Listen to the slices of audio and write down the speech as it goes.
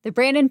The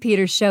Brandon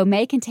Peters Show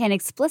may contain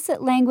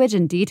explicit language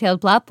and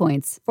detailed plot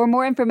points. For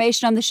more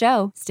information on the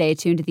show, stay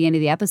tuned to the end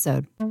of the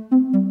episode.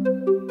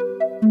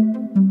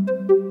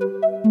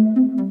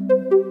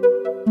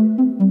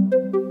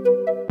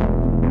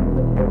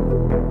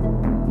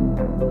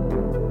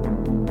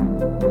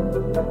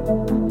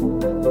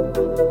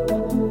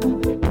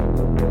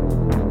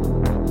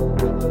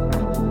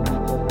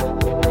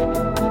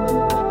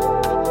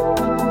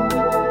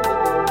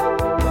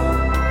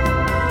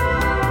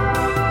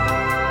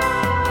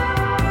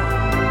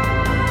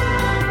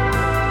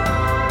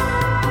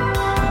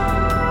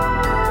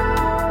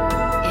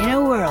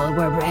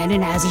 Where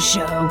Brandon has a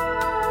show.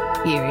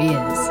 Here he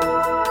is.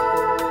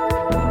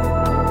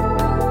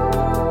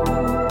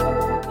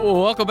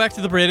 Welcome back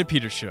to the Brandon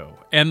Peters Show.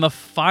 And the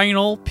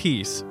final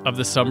piece of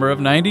the summer of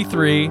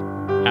 93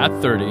 at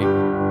 30.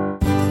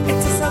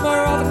 It's the summer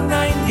of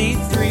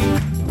 93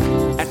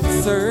 at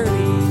 30.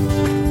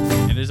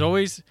 And as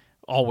always,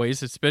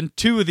 it's been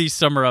 2 of these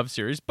Summer of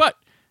series. But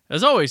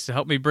as always, to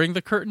help me bring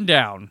the curtain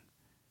down,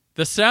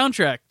 the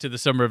soundtrack to the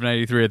summer of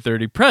 93 at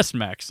 30, press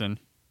Maxson.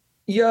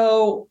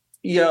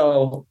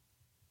 Yo,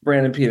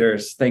 Brandon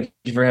Peters, thank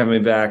you for having me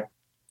back.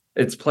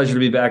 It's a pleasure to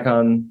be back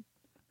on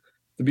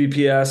the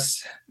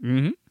BPS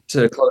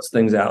to close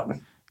things out.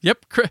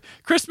 Yep,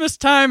 Christmas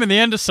time and the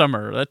end of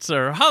summer. That's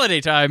our holiday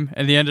time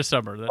and the end of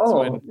summer. That's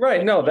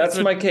right. No, that's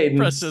my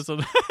cadence.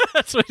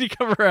 That's when you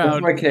come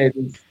around. That's my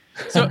cadence.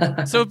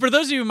 So for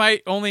those of you who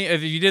might only,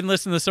 if you didn't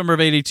listen to the summer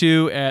of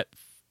 82 at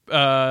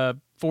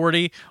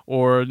 40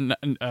 or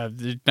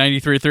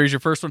 93 at 30 is your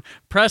first one,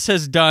 Press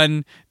has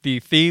done the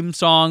theme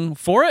song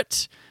for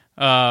it.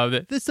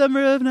 The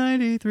summer of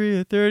 93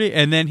 at 30,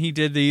 and then he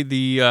did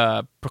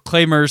the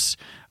Proclaimers,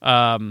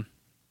 the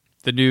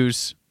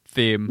news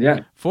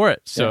theme for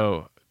it.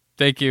 So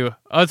thank you,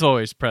 as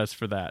always, Press,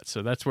 for that.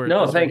 So that's where.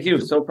 No, thank you.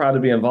 So proud to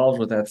be involved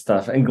with that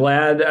stuff, and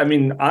glad. I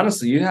mean,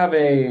 honestly, you have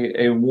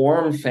a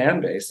warm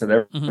fan base, and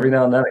every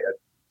now and then I get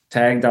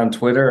tagged on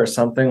Twitter or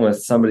something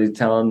with somebody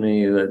telling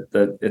me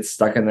that it's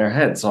stuck in their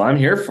head. So I'm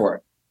here for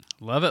it.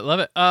 Love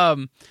it.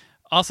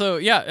 Also,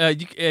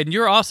 and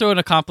you're also an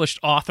accomplished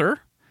author,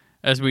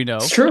 as we know.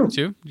 It's true.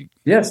 Too.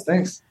 Yes,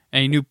 thanks.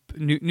 Any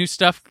new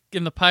stuff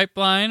in the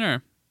pipeline,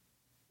 or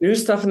new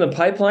stuff in the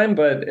pipeline?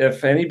 But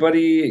if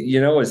anybody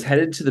is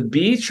headed to the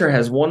beach or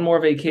has one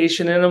more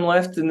vacation in them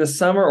left in the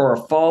summer or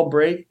a fall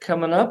break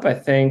coming up, I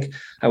think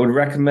I would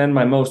recommend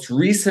my most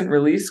recent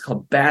release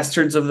called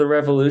 "Bastards of the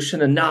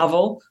Revolution," a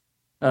novel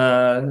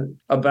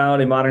about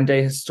a modern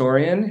day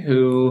historian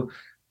who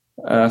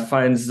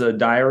finds the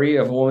diary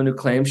of a woman who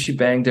claims she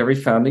banged every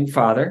founding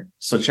father.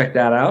 So check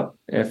that out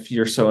if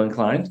you're so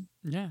inclined.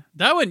 Yeah,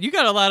 that one you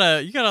got a lot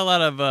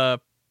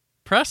of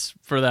press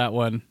for that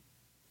one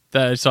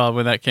that I saw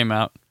when that came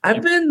out.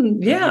 I've had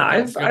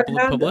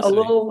a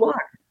little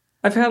luck.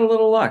 I've had a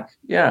little luck.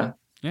 Yeah.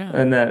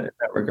 In that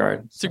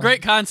regard. It's a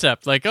great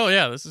concept. Like, oh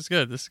yeah, this is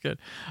good.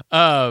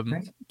 So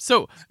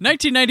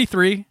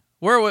 1993.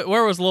 Where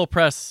was Lil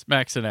Press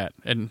Maxson at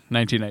in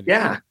 1990?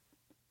 Yeah.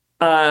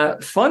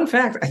 Fun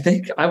fact, I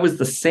think I was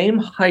the same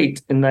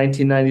height in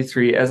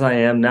 1993 as I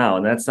am now,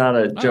 and that's not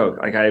a joke.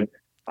 Like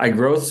I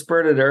growth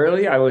spurted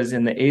early. I was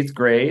in the 8th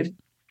grade,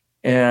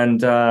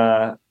 and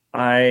a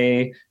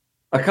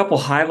couple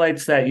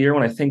highlights that year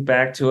when I think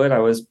back to it, I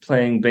was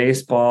playing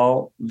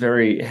baseball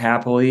very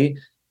happily.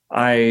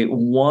 I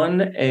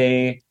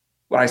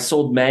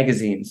sold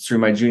magazines through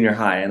my junior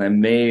high, and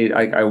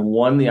I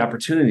won the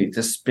opportunity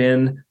to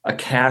spin a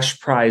cash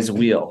prize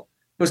wheel.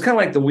 It was kind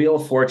of like the Wheel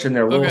of Fortune.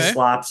 There were little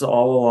slots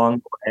all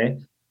along the way,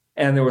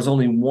 and there was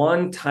only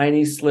one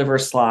tiny sliver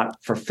slot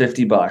for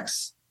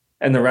 $50,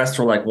 and the rest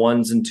were like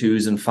 1s and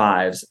 2s and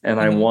 5s, and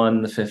I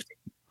won the 50.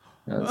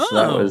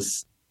 So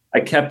I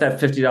kept that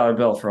 $50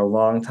 bill for a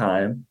long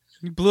time.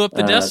 You blew up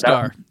the Death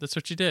Star. That's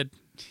what you did.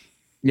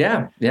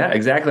 Yeah,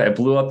 exactly. I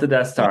blew up the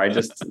Death Star. I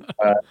just,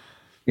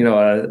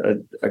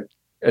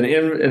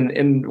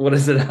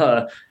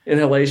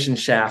 inhalation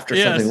shaft or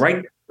something,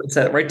 right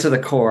to the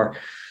core.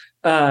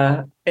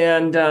 That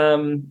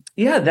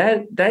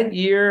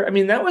year, I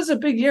mean, that was a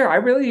big year. I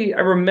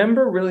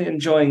remember really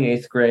enjoying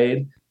 8th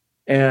grade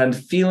and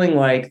feeling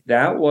like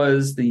that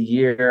was the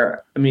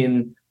year. I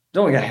mean,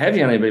 don't get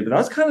heavy on anybody, but that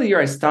was kind of the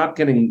year I stopped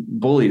getting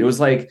bullied. It was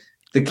like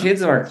the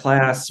kids in our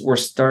class were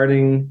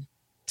starting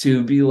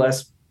to be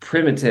less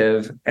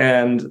primitive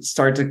and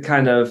start to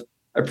kind of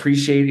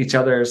appreciate each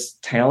other's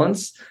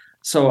talents.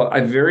 So I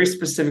very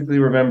specifically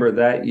remember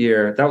that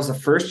year. That was the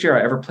first year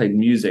I ever played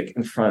music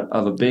in front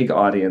of a big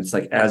audience,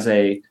 like as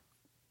like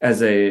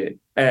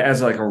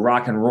a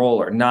rock and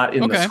roller, not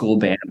in the school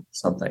band or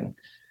something.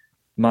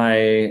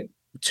 My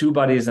 2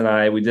 buddies and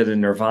I, we did a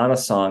Nirvana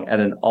song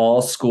at an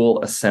all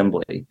school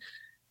assembly,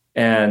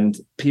 and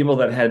people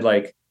that had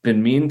like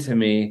been mean to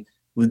me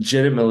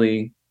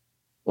legitimately,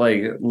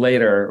 like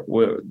later,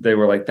 they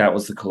were like, "That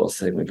was the coolest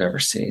thing we've ever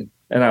seen."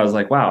 And I was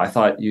like, "Wow, I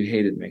thought you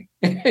hated me."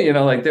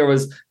 Like there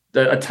was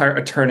a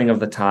turning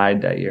of the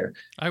tide that year.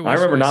 I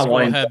remember not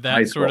wanting had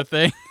that sort of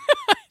thing.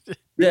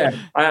 Yeah,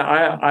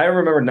 I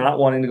remember not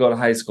wanting to go to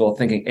high school,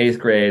 thinking eighth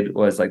grade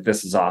was like,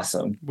 this is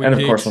awesome. And of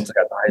course, once I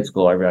got to high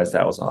school, I realized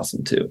that was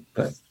awesome too.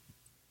 But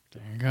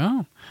there you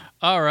go.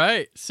 All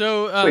right.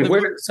 So,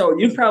 so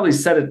you've probably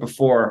said it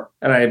before,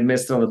 and I had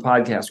missed it on the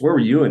podcast. Where were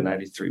you in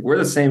 '93? We're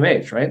the same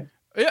age, right?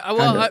 Yeah.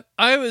 Well,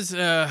 I was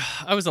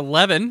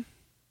 11.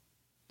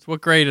 So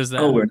what grade is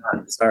that? Oh, we're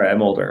not. Sorry,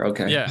 I'm older.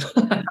 Okay. Yeah,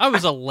 I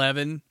was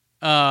 11.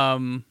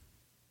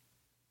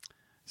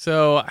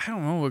 So I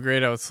don't know what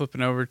grade I was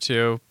flipping over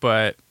to,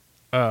 but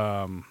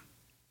middle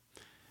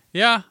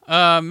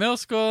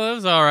school, it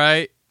was all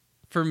right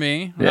for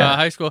me.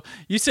 High school,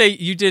 you say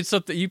you did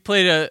something, you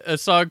played a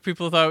song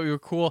people thought you were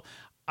cool.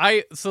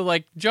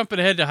 Jumping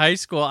ahead to high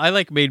school,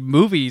 I made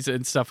movies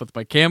and stuff with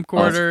my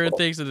camcorder and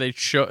things, and they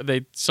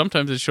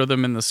sometimes show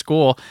them in the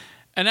school,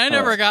 and I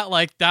never got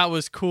that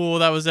was cool,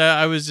 that was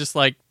I was just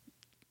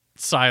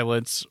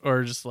silence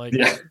or just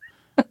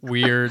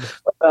weird.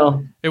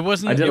 Well, it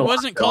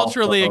wasn't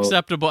culturally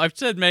acceptable. I've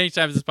said many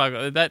times this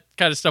podcast, that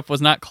kind of stuff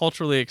was not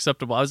culturally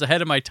acceptable. I was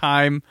ahead of my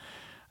time.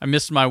 I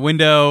missed my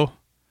window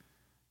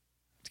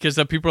because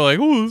people are like,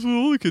 "Oh, this is what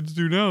all the kids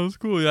do now. It's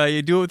cool. Yeah,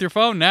 you do it with your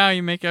phone now.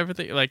 You make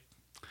everything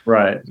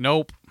right."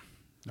 Nope.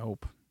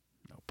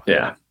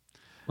 Yeah.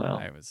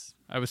 Well,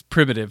 I was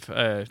primitive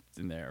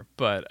in there,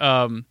 but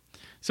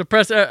So,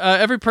 Press,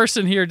 every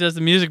person here does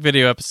the music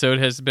video episode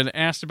has been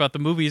asked about the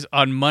movies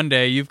on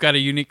Monday. You've got a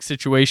unique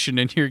situation,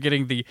 and you're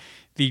getting the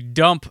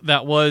dump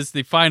that was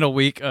the final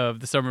week of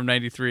the summer of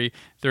 93,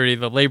 30,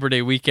 the Labor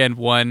Day weekend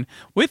one,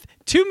 with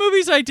two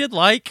movies I did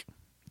like.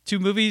 Two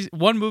movies,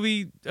 one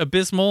movie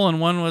abysmal, and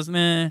one was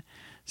meh.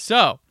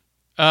 So,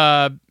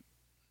 The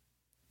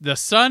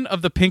Son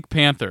of the Pink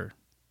Panther.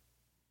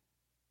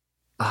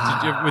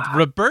 With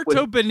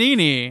Roberto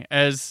Benigni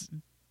as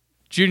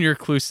Junior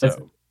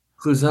Clouseau.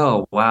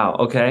 Clouseau, wow.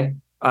 Okay.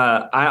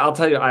 I'll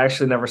tell you, I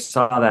actually never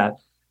saw that.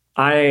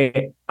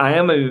 I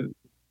am a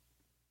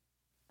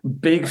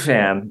big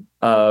fan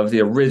of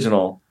the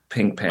original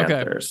Pink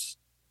Panthers.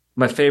 Okay.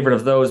 My favorite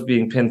of those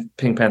being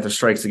Pink Panther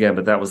Strikes Again,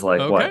 but that was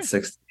what,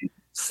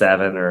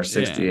 67 or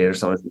 68 or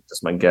something,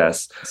 just my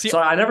guess. So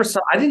I never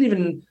saw,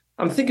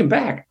 I'm thinking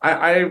back.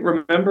 I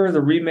remember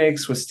the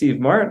remakes with Steve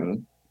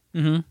Martin.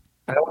 Mm-hmm.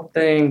 I don't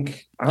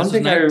think I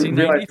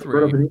realized.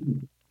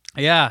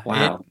 Yeah.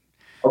 Wow.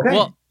 Okay.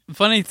 Well,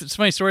 funny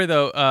story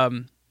though.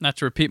 Not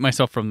to repeat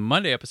myself from the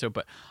Monday episode,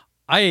 but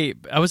I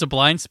was a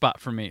blind spot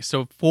for me.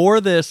 So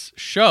for this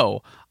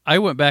show, I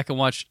went back and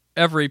watched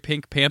every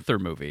Pink Panther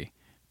movie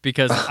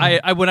because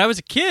I when I was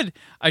a kid,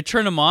 I'd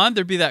turn them on.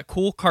 There'd be that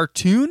cool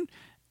cartoon,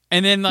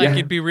 and then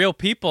it'd be real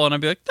people, and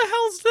I'd be like, "The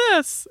hell's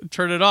this?" And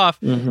turn it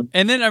off. Mm-hmm.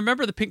 And then I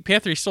remember the Pink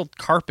Panther. He sold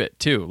carpet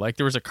too.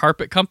 There was a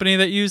carpet company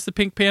that used the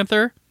Pink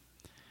Panther,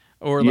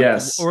 or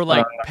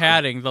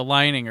padding, the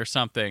lining or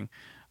something.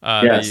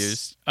 They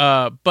used.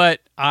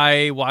 But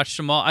I watched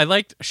them all. I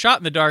liked Shot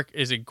in the Dark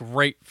is a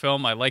great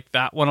film. I liked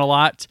that one a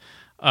lot.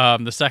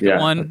 The second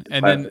one,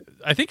 and then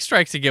I think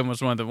Strikes Again was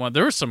one of the ones.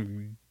 There was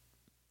some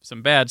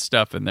bad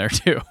stuff in there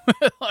too.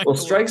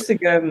 Strikes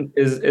Again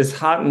is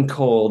hot and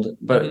cold.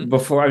 But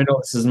before, I know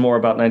this is more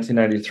about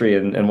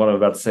 1993, and what I'm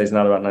about to say is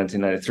not about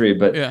 1993.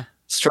 But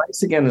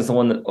Strikes Again is the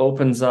one that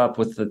opens up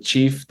with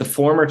the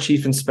former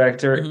chief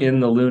inspector in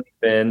the loony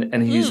bin,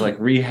 and he's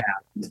rehabbed.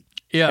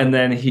 Yeah, and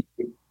then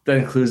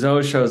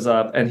Clouseau shows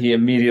up and he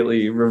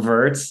immediately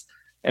reverts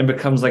and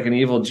becomes an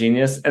evil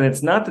genius. And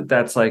it's not that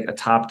that's a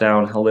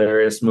top-down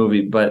hilarious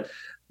movie, but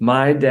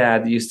my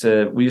dad we used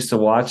to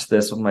watch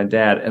this with my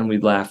dad, and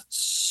we'd laugh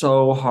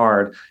so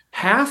hard,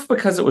 half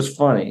because it was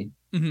funny,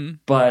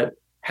 but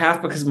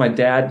half because my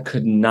dad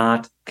could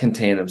not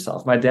contain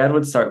himself. My dad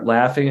would start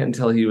laughing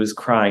until he was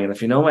crying. And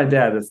if you know my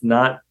dad, that's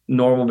not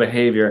normal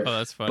behavior. Oh,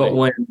 that's funny. But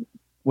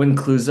when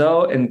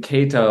Clouseau and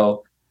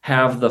Kato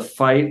have the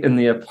fight in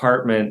the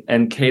apartment,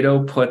 and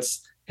Kato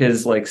puts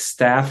his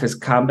staff, his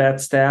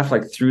combat staff,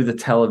 through the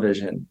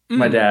television.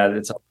 My dad,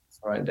 it's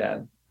my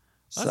dad.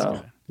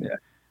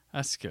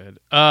 That's good.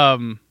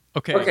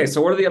 Okay.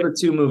 So what are the other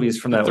two movies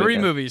from that? Three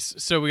movies.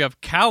 So we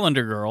have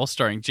Calendar Girl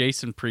starring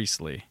Jason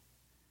Priestley.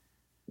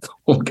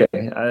 Okay.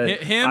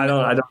 Him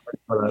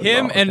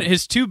and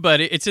his two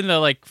buddies. It's in the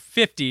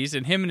 50s,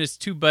 and him and his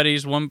two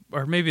buddies. One,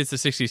 or maybe it's the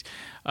 60s.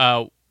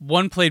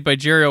 One played by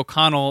Jerry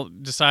O'Connell,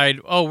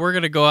 decide, we're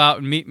going to go out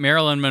and meet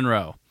Marilyn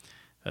Monroe.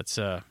 That's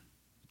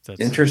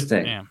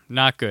interesting. Yeah,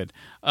 not good.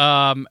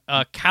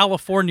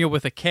 California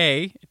with a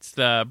K. It's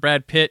the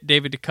Brad Pitt,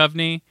 David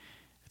Duchovny.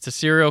 It's a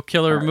serial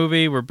killer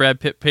movie where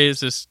Brad Pitt plays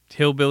this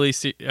hillbilly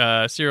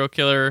serial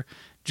killer.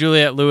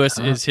 Juliette Lewis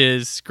is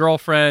his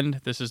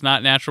girlfriend. This is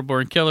not Natural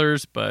Born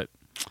Killers, but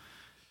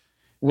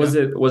was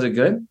it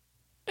good?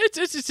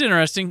 It's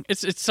interesting.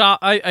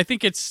 I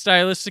think it's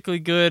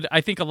stylistically good. I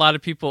think a lot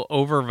of people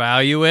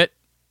overvalue it,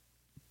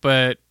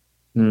 but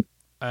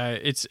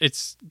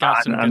it's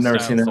got some. I've never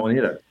seen that one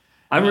either.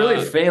 I'm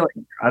really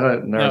failing. I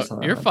don't know.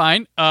 No, you're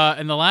fine.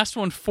 And the last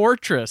one,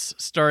 Fortress,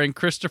 starring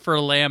Christopher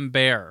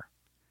Lambert.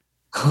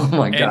 Oh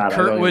my God! And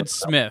Kurtwood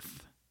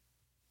Smith.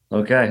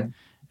 Okay.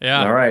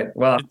 Yeah. All right.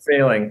 Well, I'm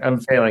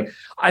failing.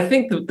 I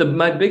think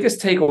my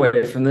biggest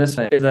takeaway from this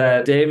is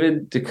that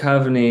David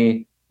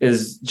Duchovny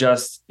is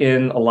just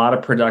in a lot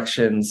of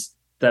productions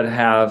that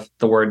have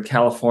the word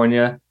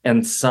California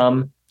and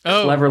some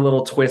clever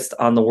little twist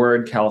on the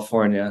word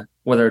California,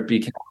 whether it be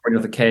California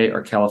with a K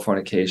or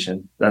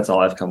Californication. That's all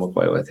I've come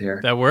away with here.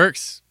 That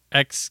works.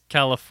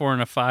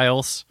 Ex-California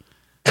Files.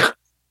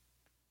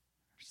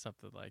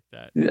 Something like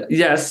that.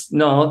 Yes.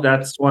 No,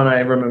 that's one I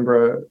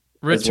remember.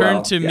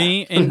 Return to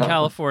Me in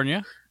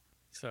California.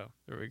 So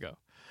there we go.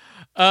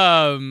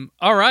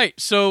 All right.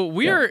 So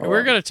we're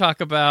going to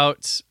talk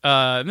about,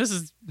 and this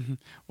is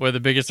one of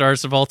the biggest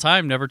artists of all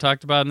time, never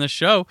talked about in this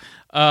show.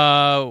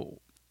 We're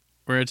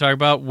going to talk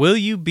about Will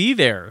You Be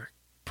There?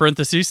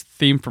 Parentheses,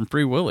 theme from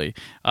Free Willy.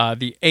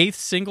 The 8th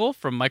single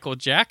from Michael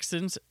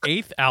Jackson's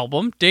 8th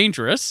album,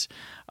 Dangerous.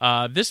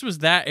 This was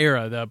that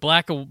era, the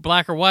black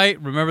or white,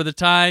 Remember the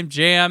Time,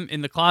 Jam,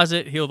 In the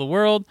Closet, Heal the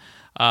World.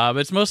 But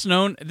it's most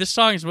known. This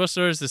song is most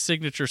known as the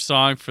signature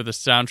song for the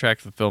soundtrack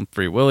to the film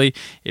Free Willy.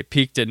 It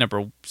peaked at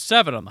number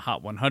 7 on the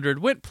Hot 100,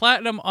 went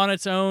platinum on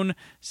its own,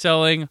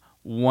 selling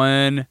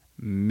 1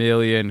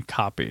 million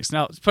copies.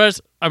 Now,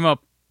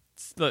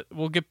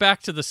 we'll get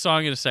back to the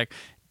song in a sec.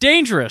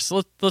 Dangerous.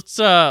 Let's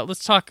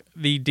talk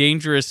the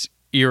Dangerous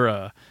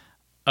era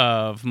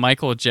of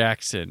Michael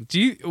Jackson.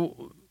 Do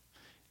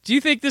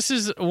you think this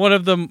is one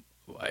of the?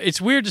 It's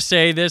weird to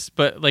say this,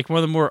 but like one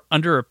of the more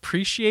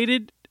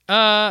underappreciated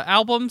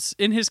albums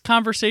in his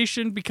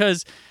conversation,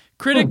 because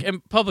critic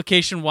and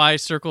publication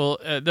wise circle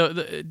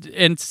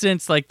and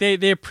since like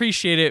they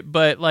appreciate it,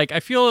 but like I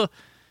feel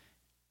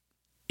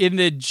in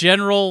the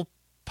general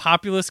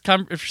populist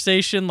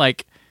conversation,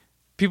 like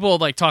people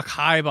like talk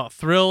high about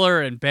Thriller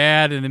and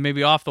Bad and then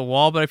maybe Off the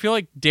Wall, but I feel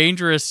like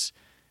Dangerous,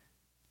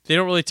 they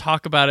don't really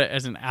talk about it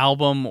as an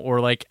album or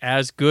like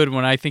as good,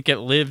 when I think it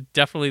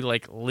definitely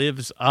like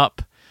lives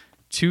up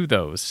to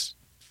those.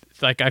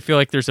 Like I feel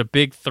like there's a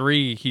big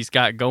 3 he's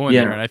got going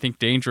there, and I think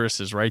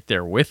Dangerous is right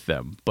there with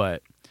them.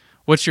 But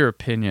what's your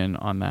opinion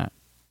on that?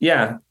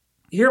 Yeah,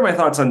 here are my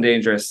thoughts on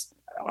Dangerous.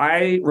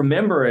 I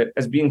remember it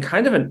as being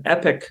kind of an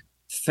epic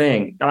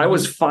thing. I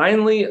was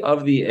finally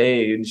of the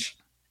age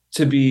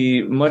to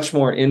be much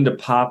more into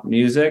pop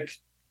music.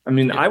 I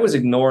mean, I was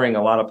ignoring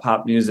a lot of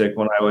pop music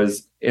when I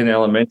was in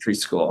elementary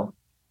school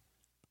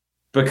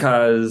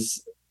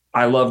because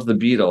I loved the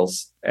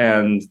Beatles,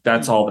 and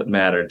that's all that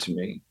mattered to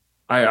me.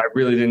 I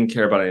really didn't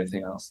care about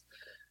anything else.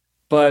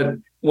 But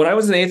when I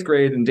was in 8th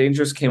grade and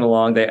Dangerous came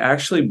along, they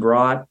actually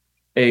brought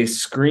a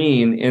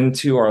screen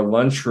into our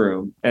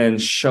lunchroom and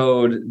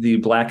showed the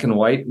black and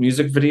white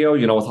music video,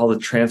 with all the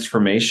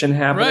transformation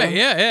happening. Right,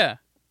 yeah.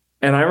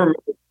 And I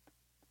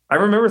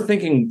remember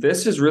thinking,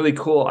 this is really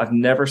cool. I've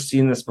never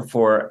seen this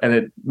before. And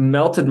it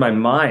melted my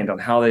mind on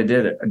how they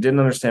did it. I didn't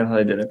understand how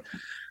they did it.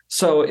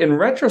 So in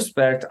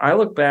retrospect, I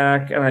look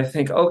back and I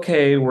think,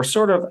 okay, we're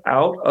sort of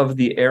out of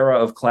the era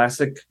of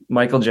classic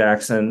Michael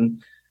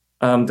Jackson.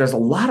 There's a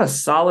lot of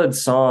solid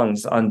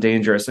songs on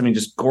Dangerous. I mean,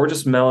 just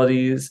gorgeous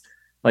melodies,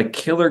 like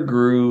killer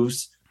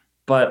grooves.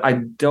 But I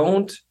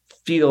don't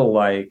feel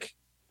like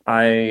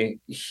I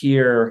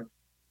hear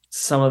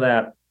some of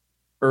that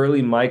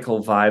early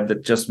Michael vibe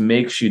that just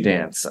makes you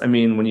dance. I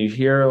mean, when you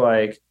hear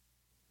like,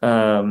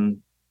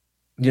 Don't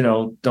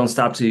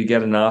Stop Till You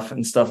Get Enough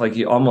and stuff, like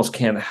you almost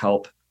can't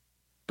help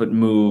but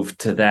move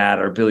to that,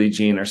 or Billie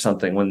Jean or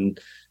something.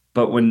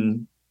 But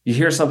when you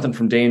hear something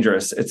from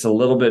Dangerous, it's a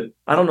little bit,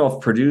 I don't know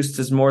if produced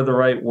is more the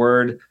right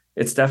word.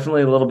 It's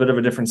definitely a little bit of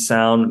a different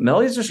sound.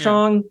 Melodies are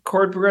strong,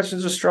 chord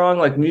progressions are strong,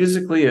 like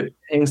musically it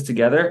hangs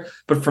together.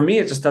 But for me,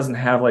 it just doesn't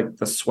have like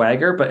the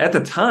swagger. But at the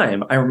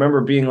time, I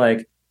remember being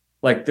like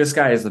this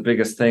guy is the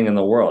biggest thing in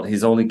the world.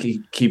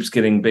 He keeps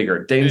getting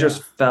bigger. Dangerous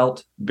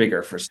felt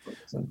bigger for some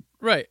reason.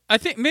 Right. I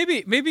think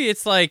maybe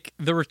it's like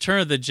the Return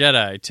of the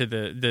Jedi to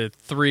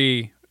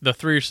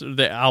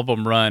the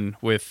album run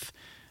with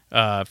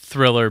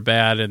Thriller,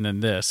 Bad, and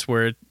then this,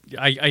 where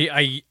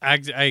I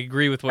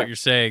agree with what you're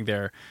saying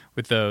there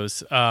with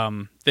those.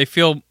 They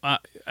feel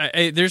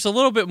there's a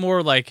little bit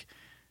more like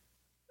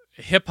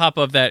hip hop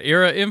of that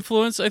era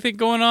influence, I think,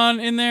 going on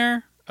in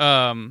there.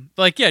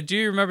 Do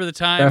you remember the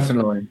time?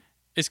 Definitely.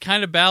 It's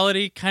kind of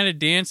ballady, kind of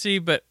dancey,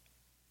 but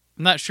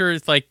I'm not sure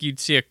it's like you'd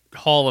see a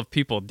hall of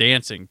people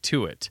dancing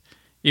to it,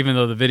 even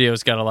though the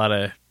video's got a lot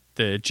of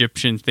the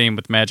Egyptian theme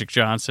with Magic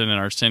Johnson and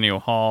Arsenio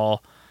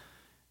Hall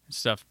and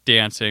stuff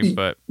dancing.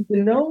 But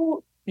you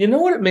know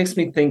what it makes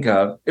me think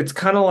of? It's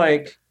kind of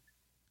like,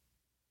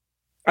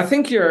 I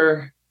think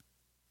your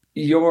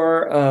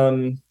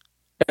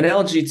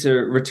analogy to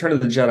Return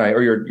of the Jedi,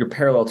 or your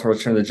parallel to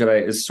Return of the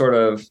Jedi, is sort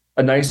of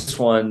a nice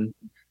one,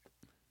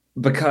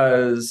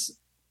 because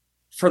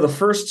for the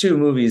first 2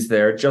 movies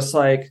there, just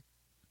like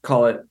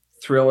call it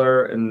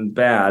Thriller and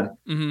Bad,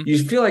 you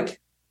feel like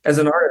as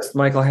an artist,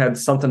 Michael had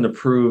something to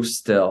prove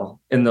still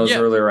in those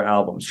earlier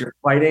albums. You're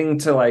fighting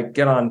to like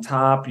get on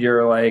top.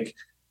 You're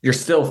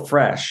still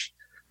fresh.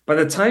 By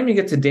the time you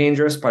get to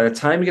Dangerous, by the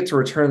time you get to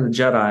Return of the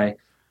Jedi,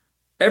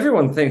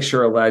 everyone thinks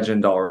you're a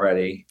legend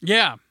already.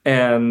 Yeah.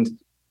 And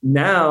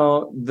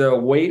now the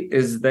weight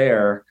is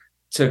there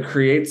to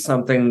create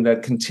something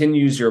that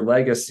continues your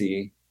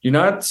legacy. You're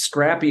not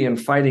scrappy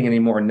and fighting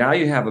anymore. Now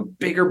you have a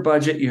bigger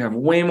budget, you have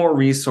way more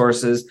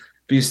resources,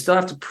 but you still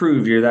have to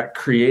prove you're that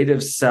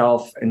creative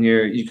self and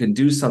you can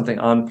do something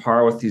on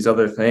par with these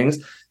other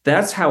things.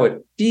 That's how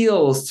it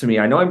feels to me.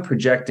 I know I'm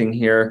projecting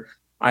here.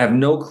 I have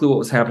no clue what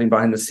was happening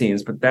behind the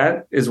scenes, but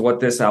that is what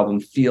this album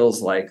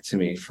feels like to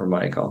me for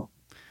Michael.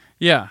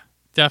 Yeah,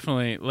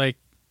 definitely. Like,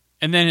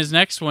 and then his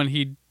next one,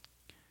 he'd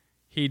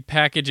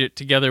package it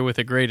together with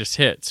the greatest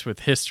hits, with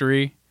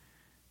History,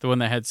 the one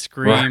that had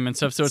Scream and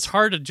stuff. So it's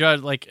hard to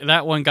judge. Like,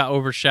 that one got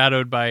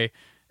overshadowed by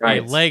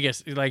a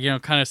legacy, like,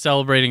 kind of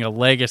celebrating a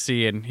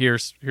legacy. And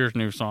here's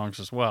new songs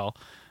as well.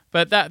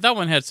 But that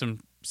one had some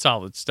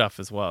solid stuff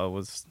as well. It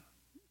was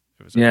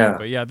yeah. Cool.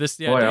 But yeah,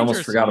 Boy, I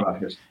almost forgot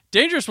about this.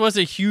 Dangerous was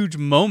a huge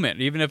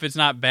moment, even if it's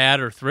not bad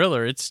or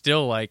Thriller. It's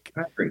still like,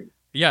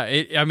 yeah.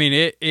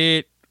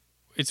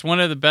 It's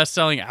one of the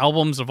best-selling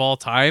albums of all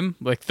time.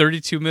 Like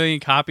 32 million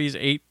copies,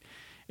 eight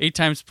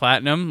times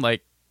platinum.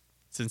 Like,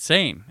 it's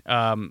insane.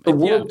 The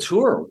world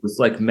tour was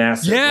like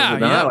massive. Yeah, was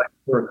it not? yeah. Like,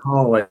 I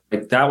recall,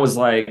 like that was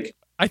like.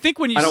 I think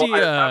when you I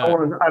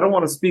don't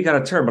want to speak out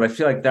of turn, but I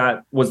feel like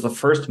that was the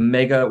first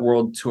mega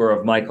world tour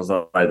of Michael's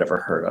that I'd ever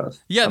heard of.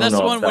 Yeah, that's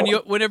the one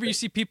whenever you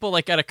see people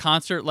like at a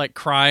concert like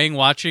crying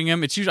watching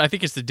him. It's usually, I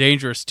think it's the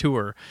Dangerous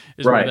tour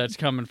is where that's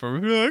coming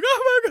from. You're like,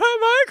 oh my God,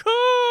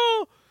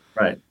 Michael!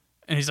 Right.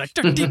 And he's like,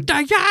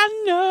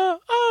 Diana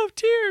of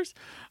tears.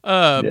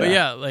 But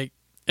yeah, like,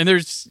 and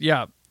there's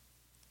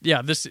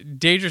this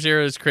Dangerous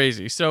era is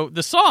crazy. So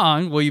the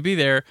song "Will You Be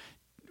There"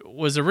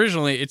 was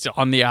originally, it's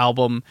on the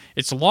album.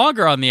 It's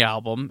longer on the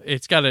album.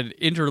 It's got an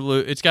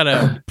interlude. It's got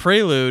a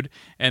prelude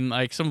and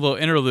like some little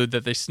interlude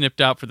that they snipped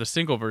out for the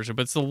single version.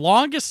 But it's the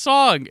longest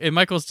song in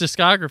Michael's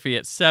discography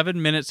at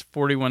 7 minutes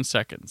 41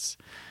 seconds.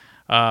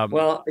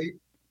 Well,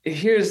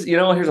 here's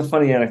a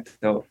funny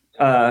anecdote.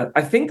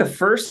 I think the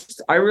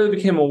first I really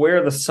became aware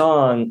of the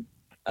song.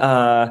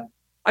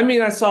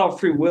 I saw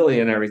Free Willy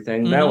and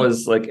everything. Mm-hmm. That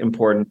was like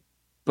important.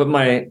 But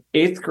my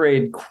 8th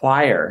grade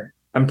choir,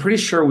 I'm pretty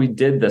sure we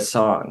did this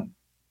song.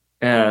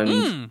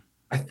 And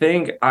I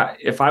think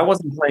if I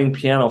wasn't playing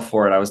piano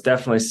for it, I was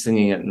definitely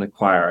singing it in the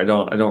choir. I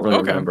don't really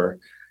remember.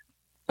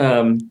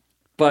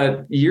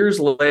 But years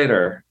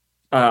later,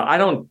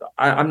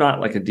 I'm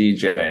not like a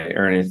DJ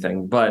or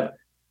anything, but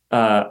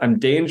I'm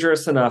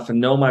dangerous enough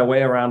and know my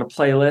way around a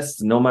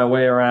playlist, know my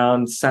way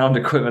around sound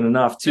equipment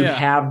enough to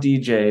have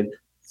DJ'd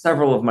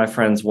several of my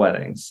friends'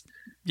 weddings.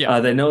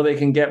 Yeah, they know they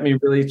can get me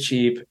really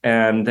cheap,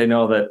 and they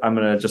know that I'm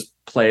going to just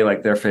play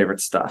like their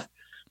favorite stuff.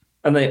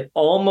 And they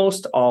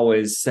almost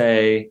always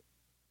say,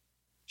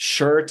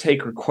 sure,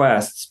 take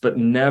requests, but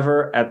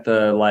never at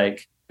the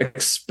like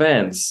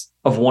expense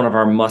of one of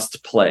our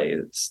must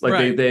plays.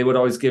 Like they would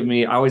always give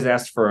me, I always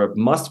asked for a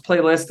must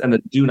playlist and a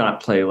do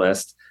not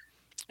playlist.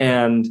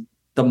 And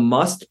the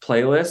must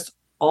playlist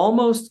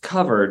almost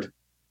covered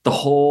the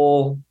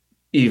whole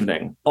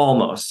evening,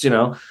 almost,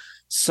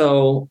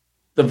 So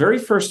the very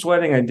first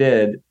wedding I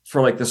did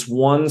for like this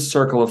one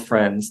circle of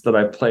friends that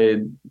I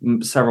played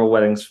several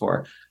weddings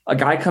for, a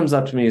guy comes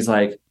up to me, he's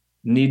like,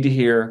 need to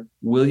hear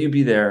Will You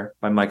Be There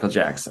by Michael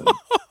Jackson.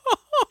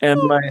 And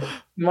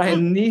my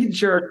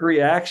knee-jerk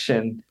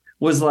reaction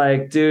was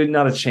like, dude,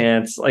 not a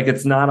chance. Like,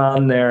 it's not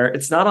on their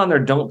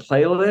don't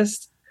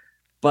playlist.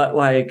 But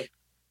like,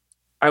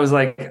 I was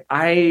like,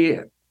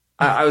 I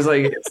was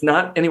like, it's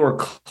not anywhere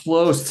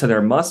close to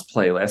their must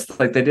playlist.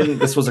 Like,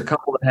 this was a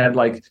couple that had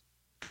like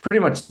pretty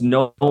much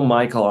no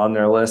Michael on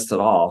their list at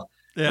all.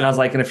 Yeah. And I was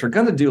like, and if you're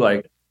going to do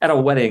like at a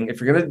wedding,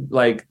 if you're going to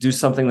like do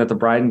something that the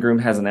bride and groom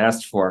hasn't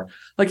asked for,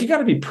 like you got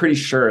to be pretty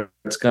sure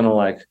it's going to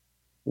like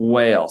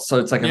wail. So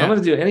it's like, if I'm going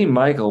to do any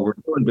Michael, we're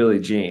doing Billie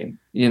Jean,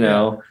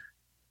 Yeah.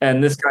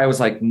 And this guy was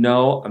like,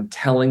 no, I'm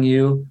telling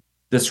you,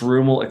 this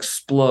room will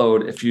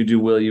explode if you do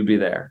Will You Be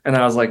There? And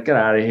I was like, get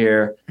out of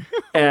here.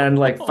 And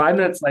like 5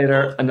 minutes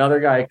later, another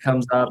guy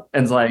comes up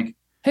and's like,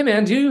 hey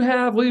man, do you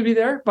have Will You Be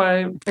There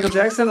by Michael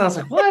Jackson? And I was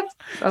like, what?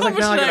 I was like,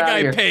 no, that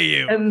guy pay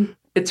you? And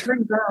it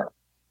turns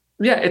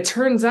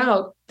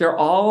out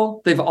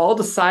they've all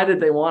decided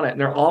they want it,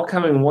 and they're all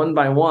coming one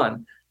by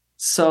one.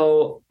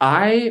 So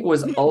I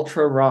was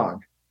ultra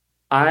wrong.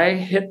 I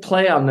hit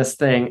play on this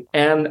thing,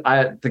 and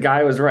the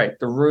guy was right.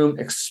 The room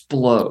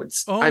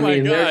explodes. Oh my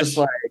gosh. They're just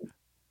like,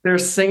 they're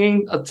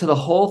singing to the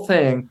whole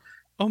thing.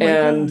 Oh my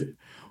God.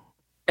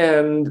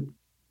 And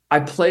I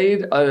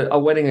played a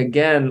wedding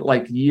again,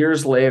 like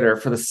years later,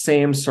 for the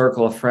same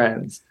circle of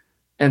friends,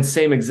 and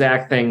same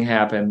exact thing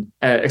happened.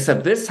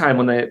 Except this time,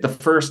 when the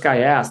first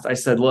guy asked, I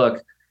said,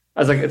 "Look, I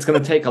was like, it's going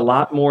to take a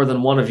lot more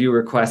than one of you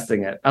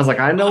requesting it." I was like,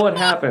 "I know what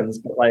happens,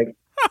 but like,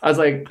 I was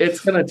like, it's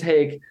going to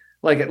take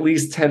like at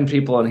least 10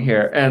 people in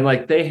here," and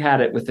like they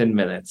had it within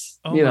minutes.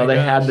 They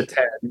had the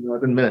 10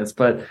 within minutes,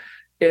 but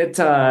it.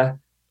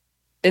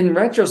 In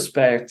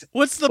retrospect,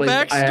 what's the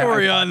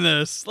backstory on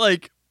this?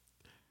 Like,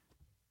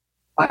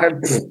 I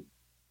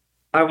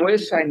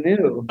wish I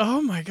knew.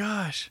 Oh my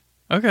gosh.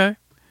 Okay.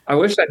 I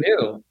wish I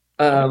knew.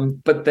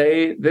 But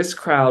this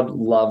crowd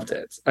loved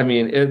it. I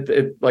mean,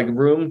 it like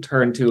room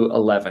turned to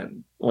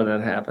 11 when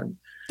it happened.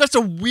 That's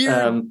a weird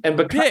and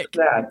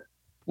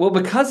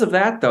because of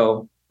that,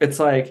 though, it's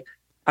like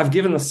I've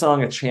given the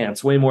song a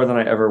chance way more than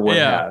I ever would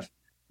have.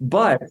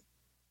 But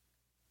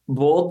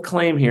bold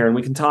claim here, and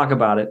we can talk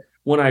about it.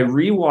 When I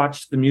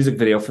rewatched the music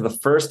video for the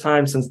first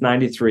time since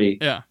 '93,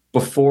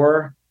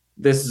 before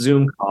this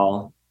Zoom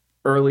call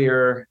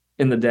earlier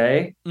in the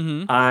day,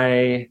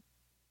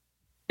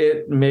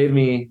 it made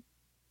me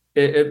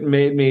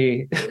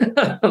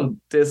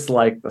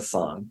dislike the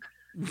song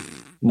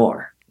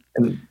more,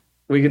 and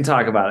we can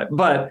talk about it.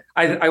 But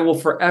I will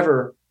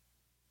forever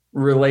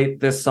relate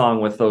this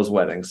song with those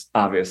weddings.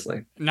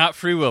 Obviously, not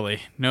Free Willy.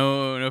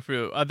 No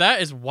Free Willy.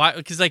 That is why.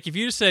 Because like if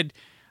you just said,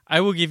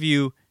 I will give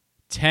you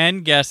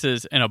 10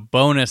 guesses and a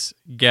bonus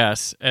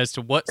guess as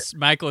to what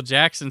Michael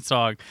Jackson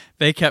song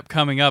they kept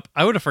coming up,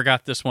 I would have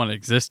forgot this one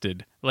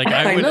existed. Like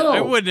I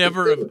would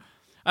never have.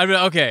 I'd be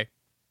okay.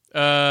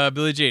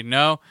 Billie Jean,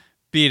 no.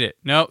 Beat It,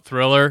 nope.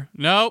 Thriller,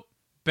 nope.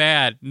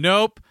 Bad,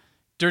 nope.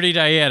 Dirty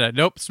Diana,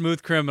 nope.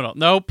 Smooth Criminal,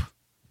 nope.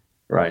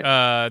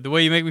 Right. The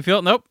Way You Make Me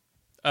Feel, nope.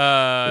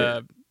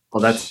 Well,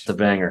 that's the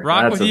banger.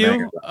 Rock that's With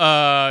You,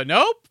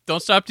 nope.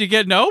 Don't Stop Till You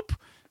Get, nope.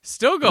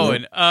 Still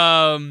going.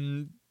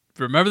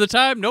 Remember the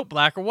Time? Nope.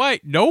 Black or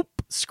White? Nope.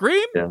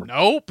 Scream? Yeah.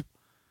 Nope.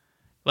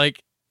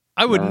 Like,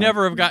 I would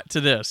never have got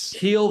to this.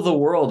 Heal the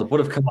World would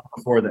have come up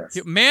before this.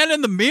 Man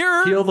in the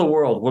Mirror? Heal the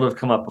World would have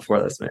come up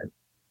before this, man.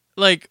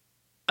 Like,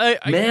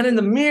 Man in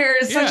the Mirror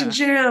is such a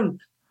jam.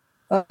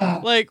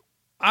 Like,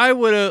 I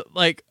would have,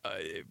 like,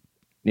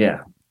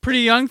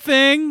 Pretty Young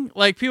Thing,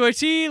 like,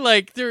 PYT,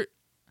 like, they're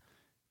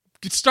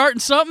starting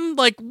something,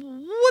 like,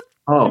 what?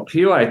 Oh,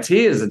 PYT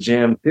is a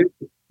jam, too.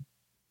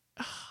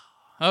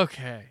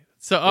 Okay.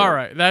 So, all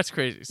right. That's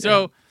crazy.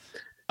 So,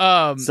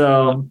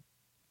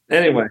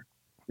 anyway.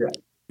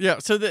 Yeah.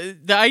 So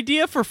the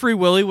idea for Free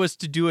Willy was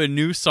to do a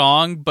new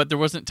song, but there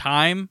wasn't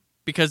time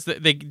because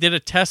they did a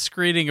test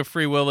screening of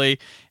Free Willy.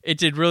 It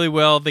did really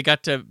well. They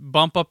got to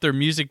bump up their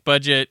music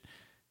budget.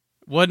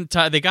 One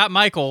time they got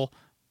Michael,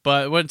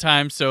 but one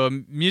time, so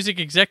music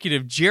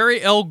executive Jerry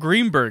L.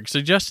 Greenberg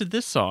suggested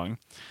this song.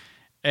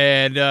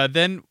 And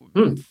then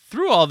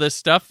through all this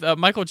stuff,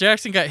 Michael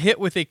Jackson got hit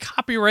with a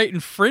copyright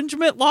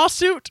infringement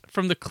lawsuit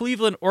from the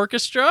Cleveland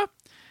Orchestra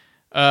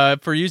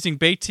for using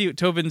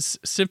Beethoven's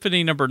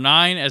Symphony No.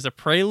 9 as a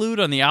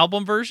prelude on the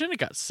album version. It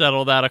got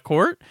settled out of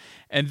court.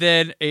 And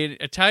then an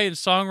Italian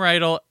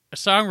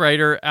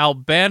songwriter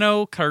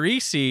Albano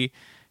Carisi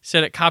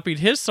said it copied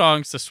his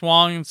songs, The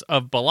Swans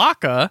of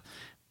Balaka.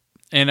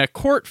 And a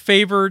court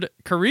favored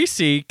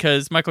Carisi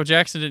because Michael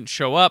Jackson didn't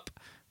show up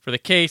for the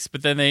case,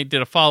 but then they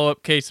did a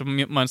follow-up case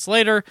months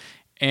later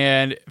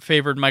and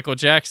favored Michael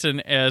Jackson,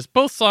 as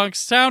both songs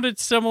sounded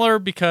similar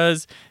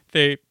because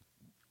they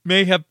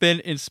may have been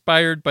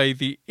inspired by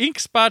the Ink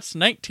Spots'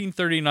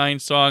 1939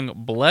 song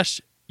Bless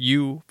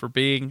You for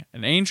Being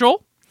an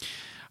Angel.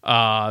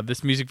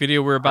 This music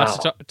video we're about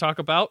to talk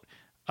about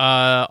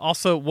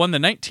also won the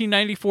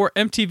 1994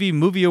 MTV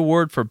Movie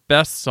Award for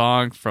Best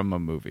Song from a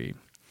Movie.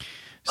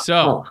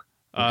 So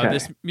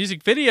this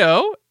music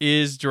video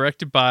is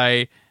directed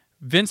by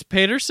Vince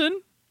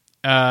Paterson.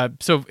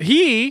 So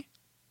he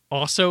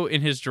also,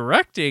 in his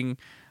directing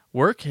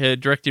work, had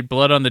directed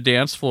Blood on the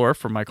Dance Floor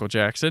for Michael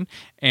Jackson,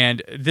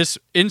 and this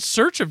In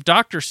Search of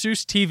Dr.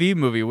 Seuss TV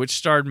movie, which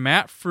starred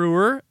Matt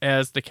Frewer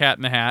as the Cat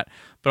in the Hat,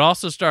 but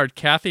also starred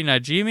Kathy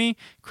Najimy,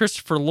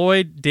 Christopher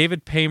Lloyd,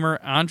 David Paymer,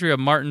 Andrea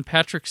Martin,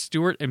 Patrick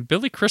Stewart, and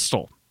Billy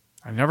Crystal.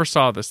 I never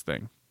saw this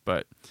thing,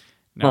 but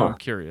now I'm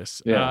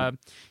curious. Yeah.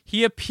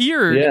 He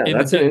appeared in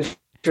that's an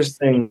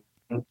interesting...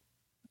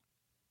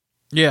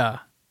 Yeah.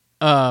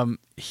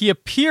 He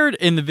appeared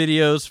in the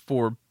videos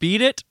for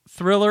Beat It,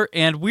 Thriller,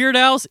 and Weird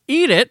Al's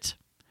Eat It.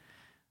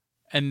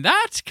 And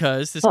that's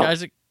because this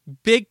guy's a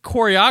big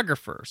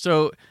choreographer.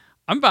 So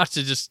I'm about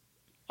to just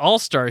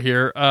all-star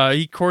here.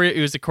 He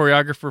was a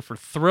choreographer for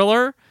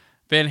Thriller,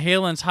 Van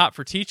Halen's Hot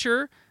for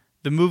Teacher,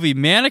 the movie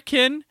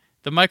Mannequin,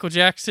 the Michael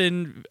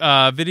Jackson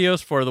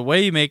videos for The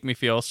Way You Make Me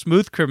Feel,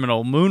 Smooth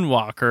Criminal,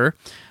 Moonwalker.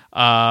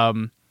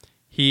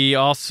 He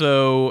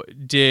also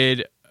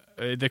did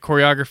the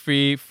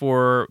choreography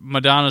for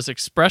Madonna's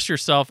Express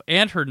Yourself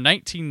and her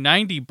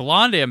 1990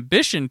 Blonde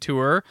Ambition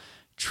tour,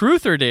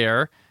 Truth or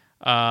Dare,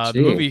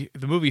 the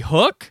movie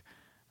Hook,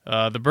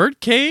 The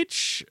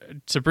Birdcage,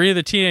 Sabrina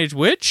the Teenage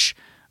Witch,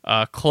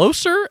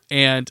 Closer,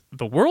 and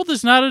The World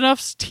Is Not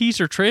Enough's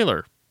teaser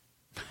trailer.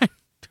 I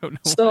don't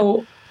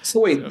know. So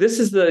wait, this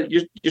is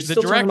you're the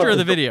still director of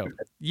the video.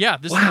 Yeah,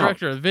 this is the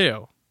director of the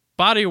video.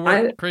 Body of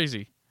work,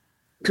 crazy.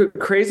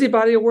 Crazy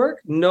body of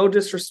work. No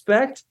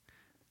disrespect.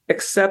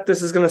 Except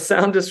this is going to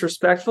sound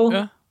disrespectful.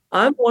 Yeah.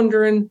 I'm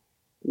wondering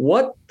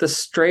what the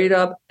straight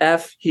up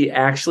F he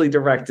actually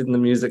directed in the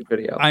music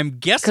video. I'm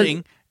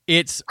guessing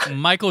it's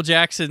Michael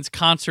Jackson's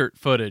concert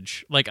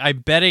footage. Like, I'm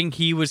betting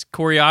he was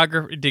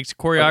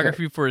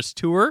choreography for his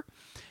tour.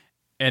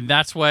 And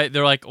that's why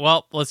they're like,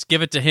 well, let's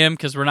give it to him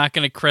because we're not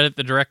going to credit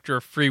the director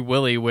of Free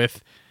Willy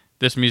with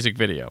this music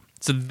video.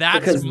 So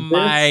that's Because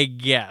my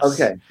guess.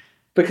 Okay.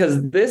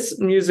 Because this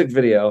music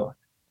video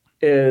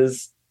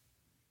is,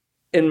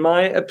 in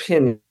my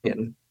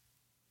opinion,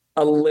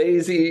 a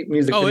lazy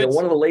music video.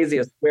 One of the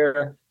laziest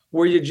where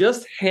you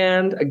just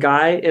hand a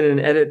guy in an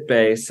edit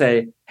bay,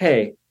 say,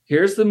 hey,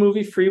 here's the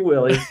movie Free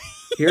Willy.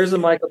 Here's a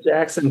Michael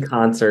Jackson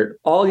concert.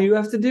 All you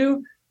have to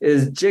do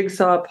is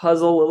jigsaw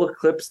puzzle little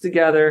clips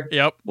together.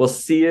 Yep. We'll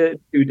see you in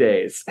 2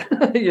 days.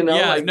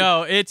 Yeah,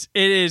 no, it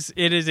is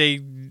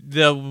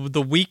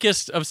the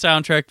weakest of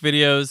soundtrack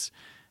videos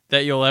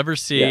that you'll ever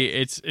see.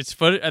 Yeah. It's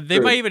footage. They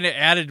might even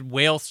added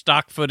whale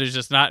stock footage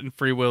that's not in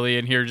Free Willy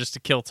in here just to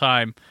kill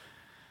time.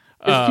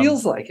 It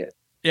feels like it.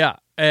 Yeah.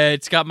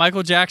 It's got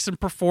Michael Jackson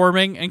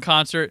performing in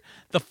concert.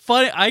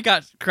 I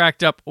got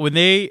cracked up when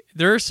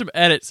there are some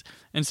edits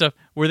and stuff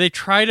where they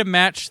try to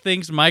match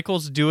things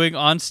Michael's doing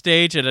on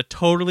stage at a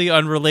totally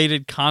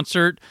unrelated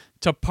concert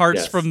to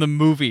parts from the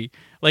movie,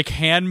 like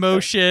hand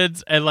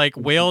motions and like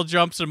whale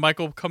jumps and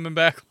Michael coming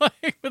back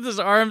like with his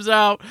arms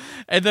out.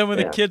 And then when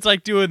the kids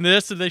like doing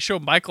this and they show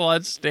Michael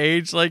on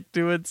stage like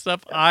doing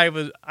stuff, I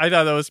thought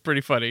that was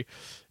pretty funny.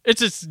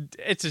 It's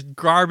a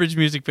garbage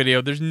music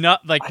video. There's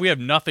not like we have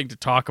nothing to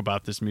talk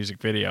about this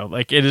music video.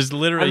 Like it is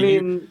literally.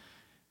 I mean,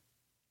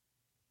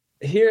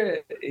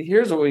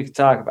 here's what we can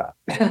talk about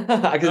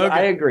because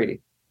I agree.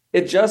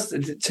 It just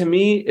to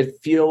me it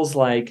feels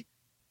like,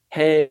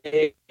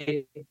 hey,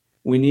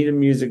 we need a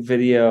music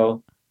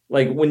video.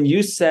 Like when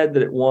you said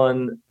that it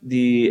won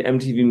the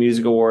MTV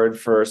Music Award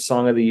for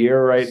Song of the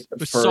Year, right?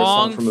 For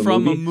song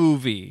from a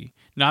movie,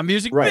 not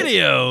music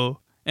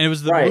video, and it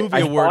was the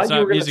movie awards,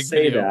 not music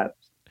video. That.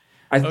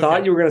 I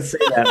thought you were going to say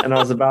that, and I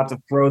was about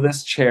to throw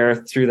this chair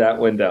through that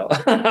window.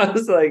 I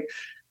was like,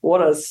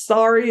 what a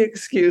sorry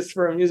excuse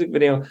for a music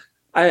video.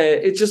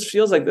 It just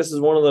feels like this is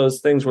one of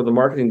those things where the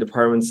marketing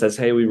department says,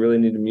 hey, we really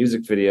need a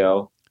music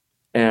video.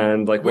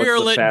 And like, what's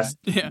the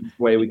fastest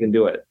way we can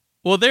do it?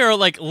 Well, they are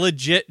like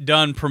legit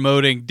done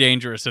promoting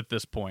Dangerous at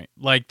this point.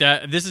 Like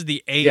that, this is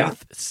the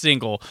 8th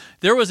single.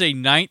 There was a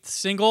 9th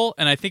single,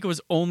 and I think it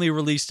was only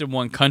released in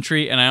one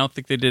country, and I don't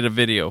think they did a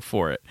video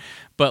for it.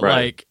 But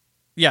like,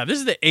 yeah, this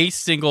is the 8th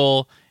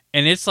single,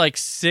 and it's like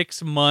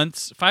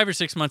 5 or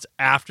 6 months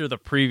after the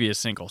previous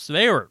single. So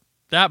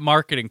that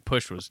marketing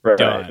push was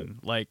done.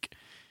 Like,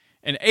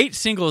 and 8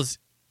 singles,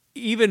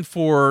 even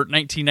for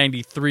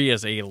 1993,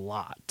 is a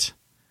lot.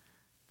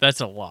 That's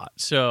a lot.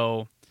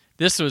 So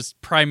this was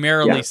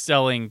primarily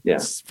selling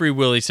Free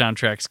Willy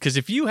soundtracks. Because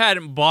if you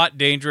hadn't bought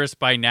Dangerous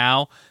by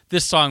now,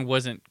 this song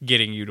wasn't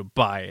getting you to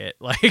buy it.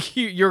 Like,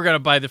 you're going to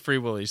buy the Free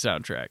Willy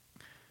soundtrack.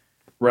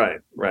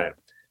 Right.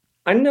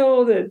 I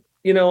know that,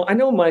 I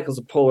know Michael's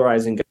a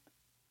polarizing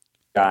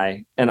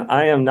guy, and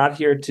I am not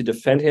here to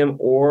defend him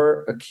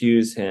or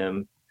accuse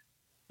him.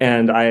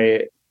 And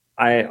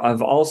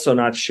I've also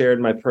not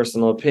shared my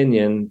personal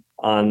opinion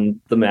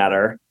on the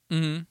matter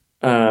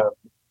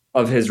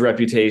of his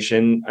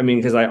reputation. I mean,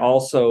 because I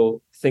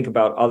also think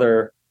about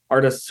other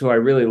artists who I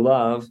really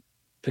love,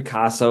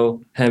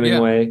 Picasso,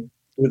 Hemingway.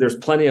 There's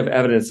plenty of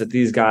evidence that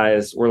these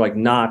guys were like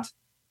not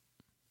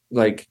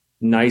like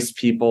nice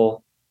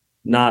people,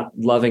 not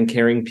loving,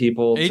 caring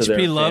people.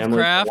 H.P.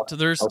 Lovecraft,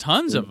 there's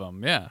tons of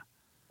them,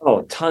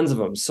 Oh, tons of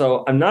them.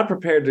 So I'm not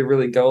prepared to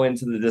really go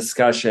into the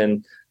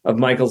discussion of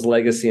Michael's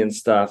legacy and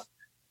stuff.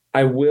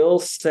 I will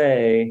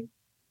say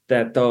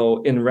that,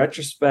 though, in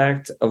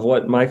retrospect of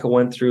what Michael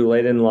went through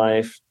late in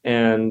life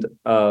and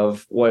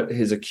of what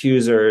his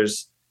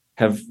accusers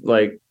have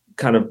like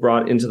kind of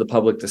brought into the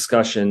public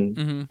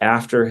discussion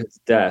after his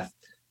death,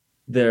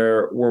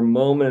 there were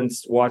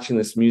moments watching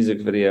this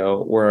music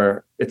video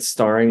where it's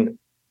starring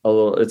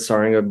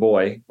a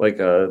boy, like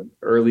a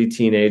early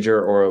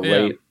teenager or a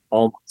late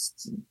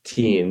almost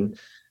teen.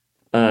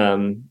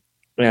 And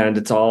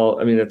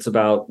it's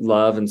about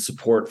love and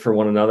support for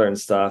one another and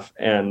stuff.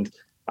 And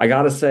I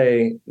got to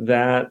say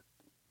that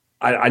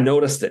I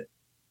noticed it.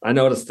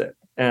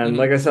 And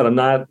like I said,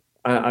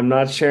 I'm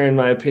not sharing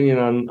my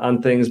opinion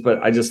on things,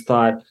 but I just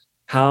thought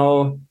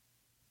how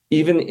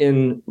even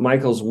in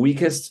Michael's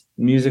weakest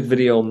music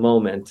video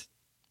moment,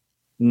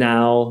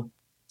 now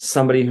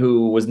somebody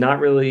who was not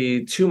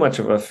really too much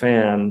of a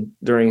fan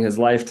during his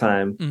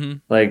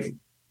lifetime, like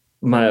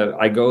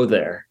I go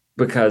there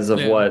because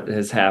of what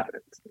has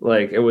happened.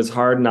 Like, it was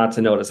hard not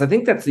to notice. I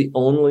think that's the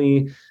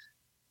only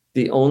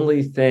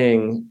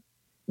thing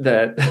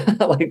that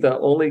like the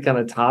only kind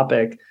of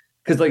topic,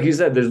 because like you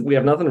said, we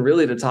have nothing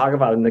really to talk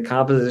about in the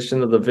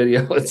composition of the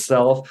video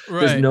itself.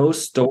 There's no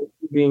story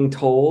being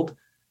told.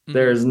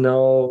 There's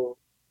no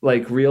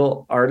like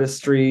real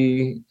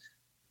artistry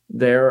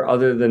there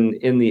other than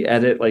in the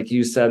edit, like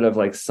you said, of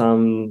like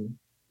some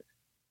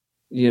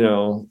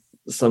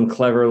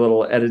clever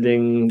little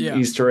editing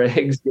Easter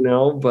eggs,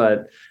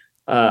 but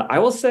I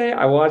will say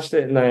I watched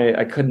it and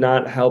I could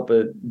not help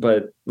it,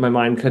 but my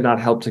mind could not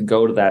help to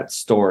go to that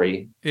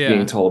story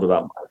being told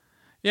about Michael.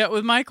 Yeah,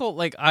 with Michael,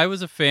 like, I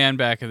was a fan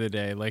back in the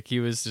day. Like, he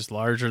was just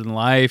larger than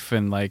life,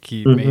 and like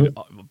he made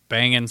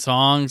banging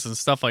songs and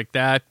stuff like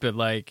that. But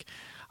like,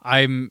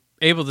 I'm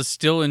able to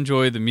still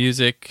enjoy the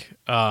music.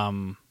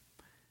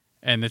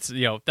 And it's,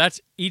 that's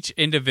each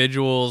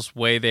individual's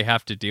way they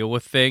have to deal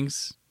with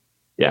things.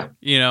 Yeah.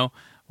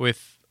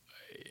 With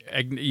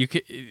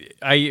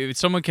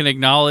someone can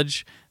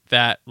acknowledge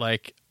that,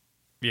 like,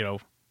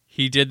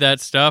 he did that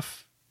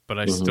stuff, but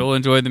I still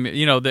enjoy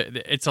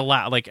it's a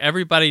lot. Like,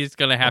 everybody's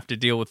going to have to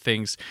deal with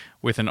things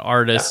with an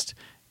artist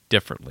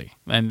differently.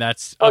 And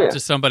that's up to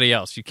somebody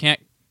else. You can't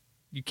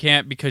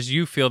because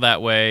you feel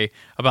that way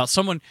about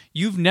someone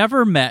you've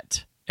never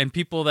met, and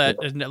people that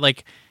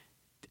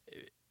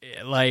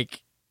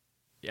like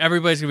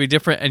everybody's gonna be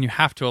different, and you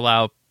have to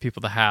allow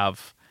people to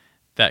have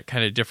that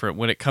kind of different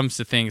when it comes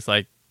to things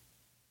like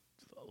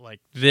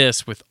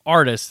this with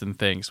artists and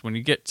things. When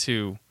you get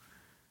to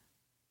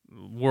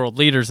world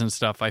leaders and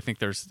stuff, I think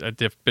there's a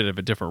bit of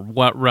a different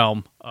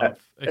realm of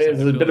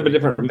it's a bit of a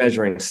different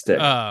measuring stick.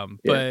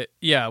 But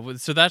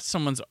so that's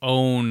someone's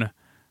own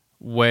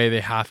way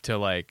they have to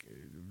like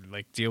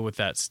deal with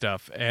that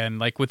stuff. And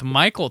like with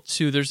Michael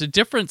too, there's a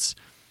difference.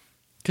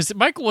 Because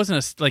Michael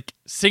wasn't a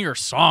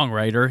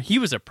singer-songwriter. He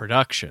was a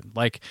production.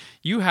 Like,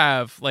 you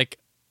have, like,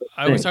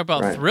 I always talk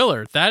about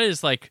Thriller. That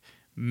is, like,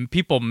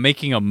 people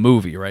making a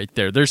movie right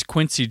there. There's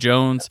Quincy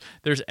Jones.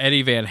 There's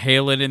Eddie Van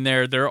Halen in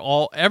there.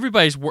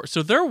 Everybody's work.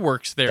 So their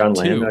work's there, John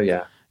too.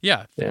 Lando,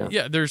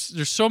 Yeah.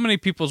 There's so many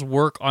people's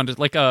work on it.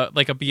 Like a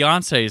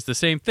Beyonce is the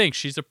same thing.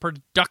 She's a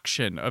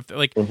production of,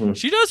 like,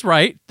 she does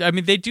write. I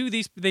mean, they do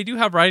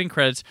have writing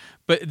credits,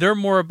 but they're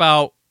more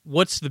about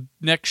what's the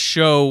next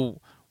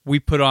show we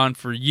put on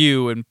for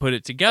you and put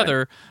it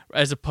together,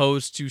 as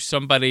opposed to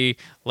somebody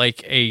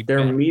like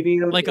their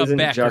medium, like a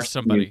Beck or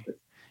somebody.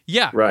 Music.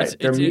 Yeah, right.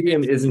 Their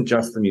medium isn't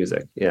just the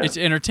music. Yeah, it's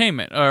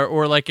entertainment,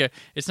 or like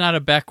it's not a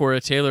Beck or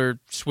a Taylor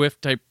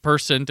Swift type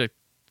person to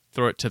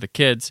throw it to the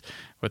kids.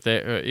 What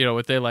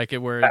they like it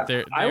where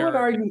they're I would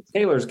argue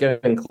Taylor's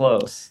getting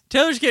close.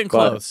 Taylor's getting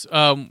close.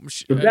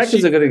 Beck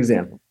is a good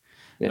example.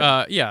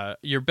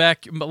 Your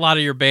Beck, a lot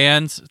of your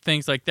bands,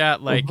 things like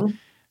that, like.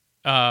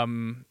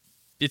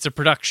 It's a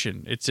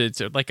production. It's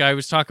like I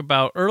was talking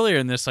about earlier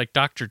in this, like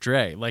Dr.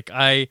 Dre. Like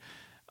to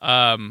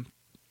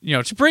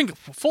bring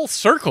full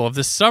circle of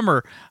this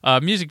summer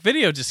music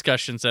video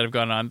discussions that have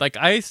gone on. Like,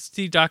 I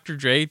see Dr.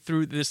 Dre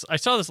through this. I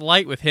saw this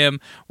light with him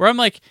where I'm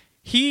like,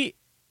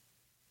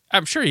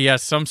 I'm sure he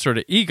has some sort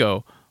of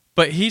ego,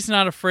 but he's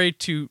not afraid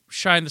to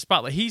shine the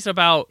spotlight. He's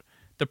about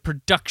the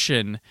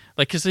production,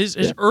 like, because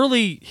his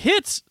early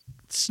hits.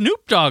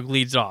 Snoop Dogg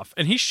leads off,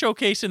 and he's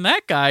showcasing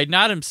that guy,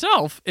 not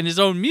himself, in his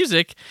own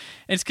music.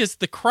 And it's because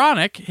The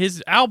Chronic,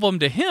 his album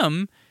to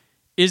him,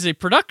 is a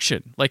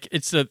production. Like,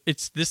 it's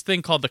this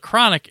thing called The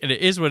Chronic, and it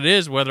is what it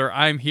is, whether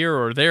I'm here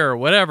or there or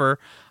whatever.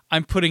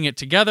 I'm putting it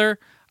together.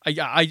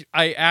 I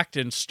act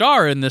and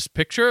star in this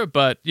picture,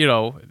 but,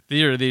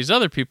 there are these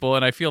other people,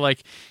 and I feel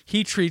like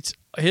he treats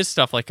his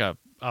stuff like a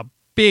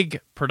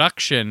big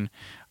production.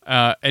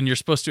 And you're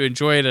supposed to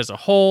enjoy it as a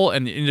whole,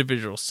 and the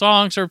individual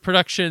songs are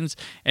productions,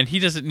 and he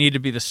doesn't need to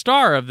be the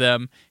star of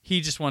them. He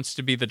just wants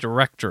to be the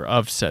director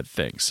of said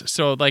things.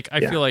 So, like, I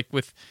feel like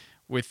with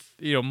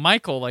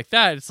Michael like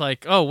that, it's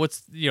like, oh,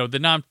 what's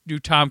the new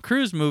Tom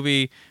Cruise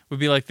movie would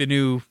be like the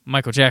new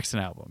Michael Jackson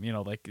album.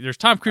 Like, there's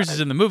Tom Cruise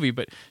is in the movie,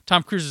 but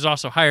Tom Cruise is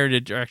also hired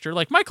a director.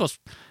 Like, Michael's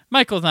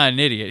not an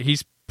idiot.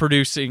 He's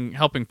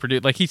helping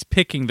produce, like, he's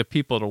picking the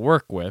people to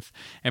work with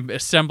and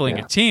assembling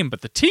a team,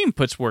 but the team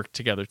puts work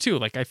together too.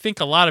 Like, I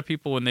think a lot of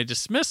people, when they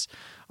dismiss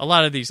a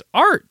lot of these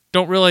art,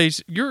 don't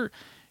realize you're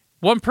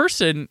one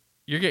person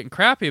you're getting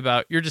crappy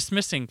about. You're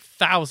dismissing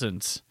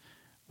thousands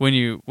when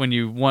you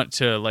want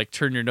to, like,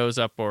 turn your nose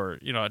up, or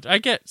I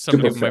get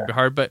some people might be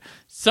hard, but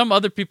some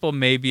other people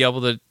may be able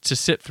to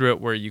sit through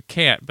it where you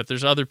can't. But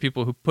there's other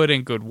people who put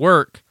in good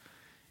work.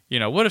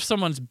 What if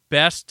someone's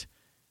the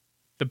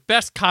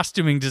best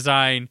costuming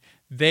design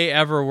they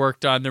ever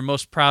worked on, they're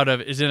most proud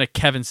of, is in a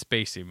Kevin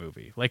Spacey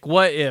movie? Like,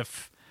 what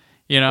if,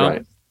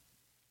 Right.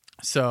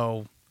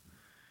 So,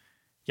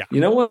 yeah.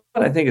 You know what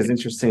I think is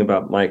interesting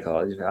about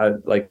Michael? I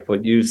like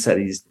what you said.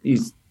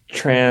 He's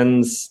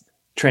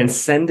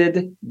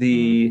transcended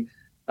the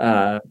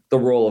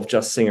role of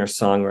just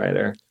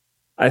singer-songwriter.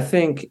 I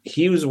think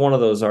he was one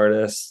of those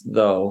artists,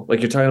 though.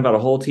 Like, you're talking about a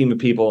whole team of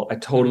people. I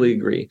totally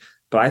agree.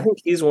 But I think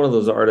he's one of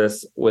those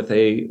artists with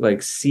a, like,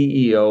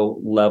 CEO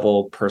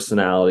level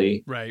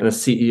personality, right, and a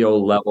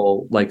CEO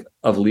level, like,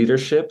 of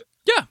leadership.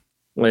 Yeah.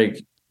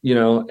 Like,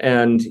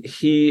 and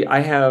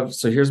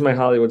so here's my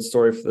Hollywood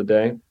story for the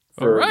day.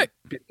 All right.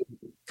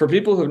 For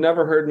people who've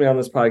never heard me on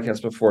this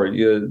podcast before,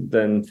 you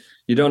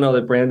don't know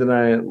that Brandon and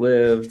I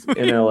lived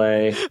in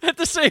LA at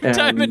the same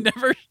time, and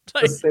never,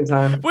 like, at the same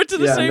time went to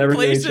the same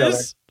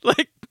places.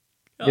 Like,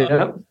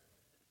 yeah.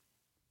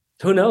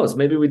 Who knows?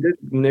 Maybe we did.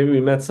 Maybe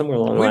we met somewhere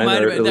along the line.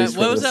 Might have been.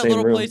 What was that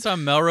little room. place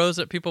on Melrose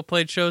that people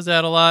played shows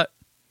at a lot?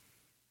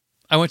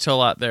 I went to a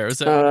lot there. Was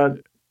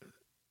that?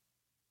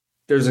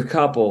 There's a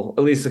couple,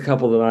 at least a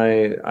couple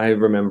that I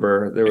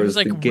remember. There was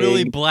like the Gig.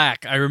 Really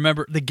black. I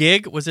remember the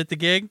Gig. Was it the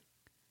Gig?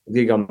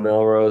 Gig on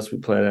Melrose. We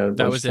played at.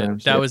 That was it.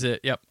 Times. That was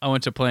it. Yep. I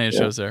went to plenty of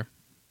shows there.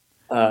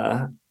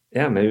 Yeah,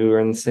 maybe we were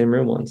in the same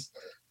room once.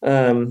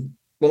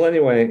 Well,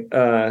 anyway,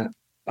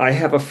 I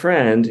have a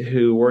friend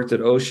who worked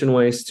at Ocean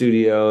Way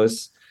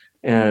Studios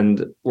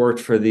and worked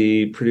for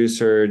the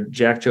producer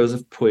Jack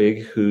Joseph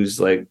Puig, who's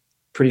like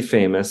pretty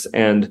famous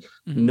and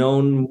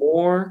known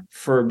more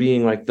for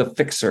being like the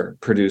fixer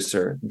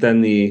producer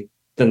than the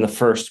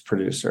first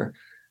producer.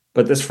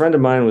 But this friend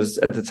of mine was,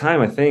 at the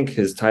time, I think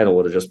his title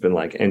would have just been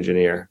like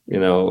engineer,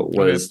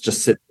 was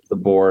just sitting at the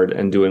board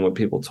and doing what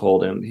people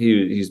told him.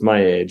 He's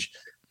my age,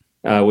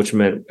 which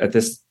meant at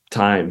this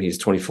time he's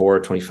 24,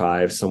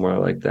 25, somewhere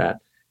like that.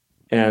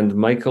 And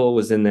Michael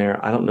was in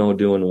there, I don't know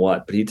doing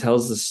what, but he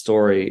tells the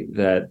story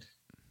that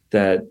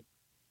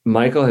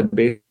Michael had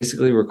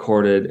basically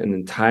recorded an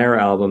entire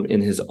album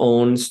in his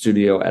own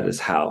studio at his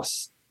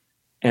house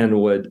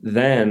and would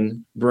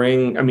then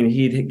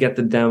he'd get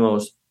the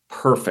demos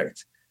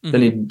perfect. Mm-hmm.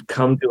 Then he'd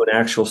come to an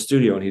actual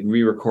studio and he'd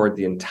re-record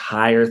the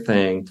entire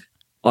thing,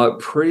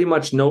 pretty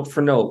much note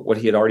for note what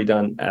he had already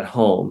done at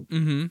home.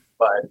 Mm-hmm.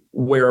 But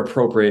where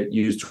appropriate,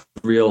 used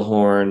real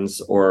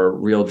horns or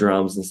real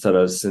drums instead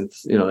of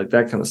synths, like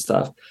that kind of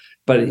stuff.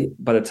 But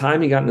by the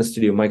time he got in the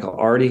studio, Michael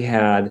already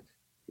had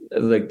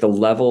like the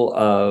level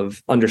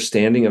of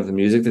understanding of the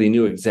music that he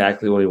knew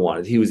exactly what he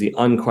wanted. He was the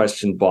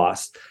unquestioned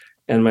boss.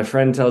 And my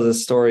friend tells a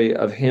story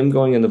of him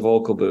going in the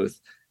vocal booth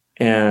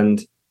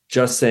and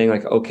just saying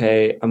like,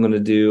 okay, I'm going to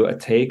do a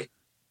take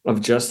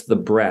of just the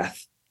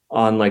breath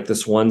on like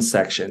this one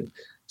section.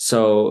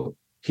 So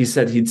he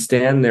said he'd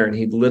stand there and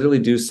he'd literally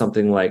do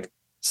something like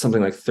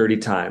 30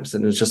 times.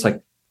 And it was just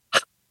like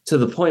to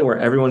the point where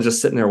everyone's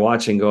just sitting there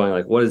watching going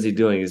like, what is he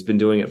doing? He's been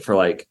doing it for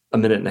like a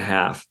minute and a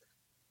half.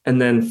 And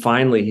then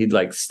finally he'd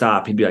like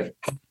stop. He'd be like,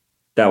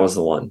 that was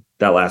the one.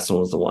 That last one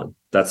was the one.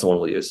 That's the one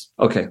we'll use.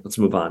 Okay, let's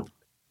move on.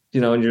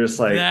 And you're just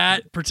like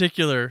that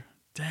particular,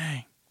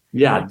 dang.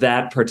 Yeah,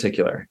 that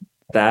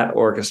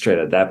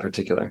orchestrated, that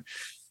particular.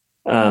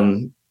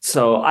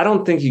 So I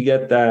don't think you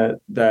get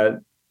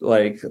that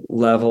like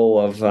level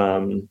of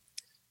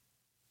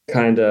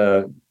kind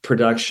of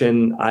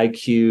production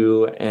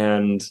IQ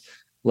and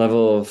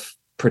level of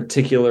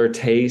particular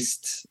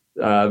taste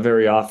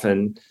very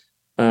often.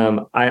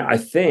 I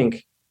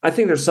think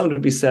there's something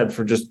to be said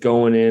for just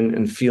going in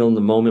and feeling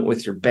the moment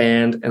with your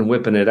band and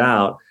whipping it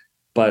out.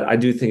 But I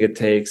do think it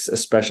takes a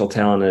special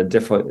talent and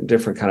a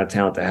different kind of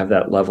talent to have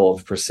that level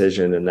of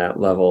precision and that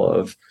level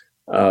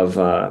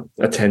of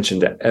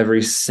attention to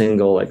every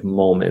single like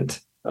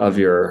moment of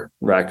your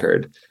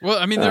record. Well,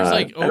 I mean, there's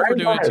like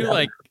overdoing it too,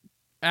 like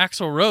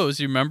Axl Rose.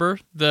 You remember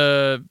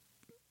the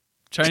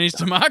Chinese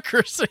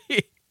Democracy?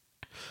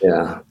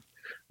 Yeah.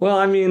 Well,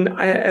 I mean,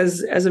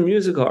 as a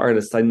musical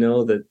artist, I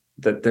know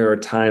that there are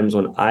times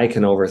when I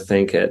can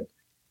overthink it,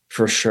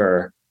 for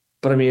sure.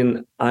 But I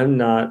mean, I'm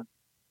not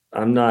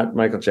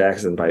Michael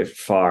Jackson by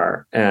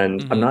far,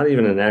 and I'm not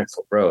even an Axl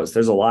Rose.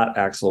 There's a lot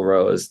Axl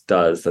Rose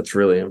does that's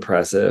really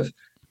impressive.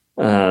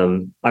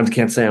 I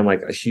can't say I'm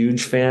like a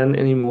huge fan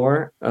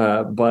anymore,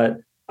 but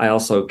I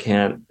also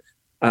can't.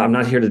 I'm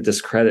not here to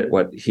discredit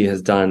what he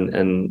has done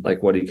and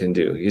like what he can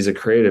do. He's a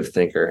creative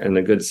thinker and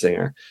a good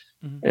singer,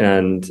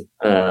 and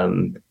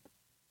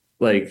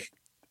like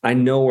I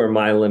know where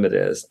my limit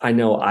is. I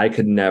know I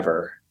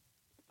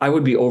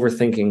would be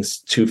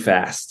overthinking too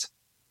fast,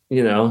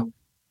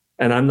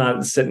 And I'm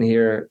not sitting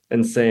here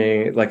and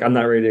saying like I'm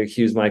not ready to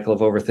accuse Michael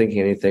of overthinking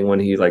anything when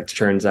he like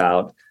turns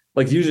out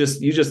like you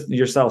just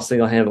yourself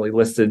single-handedly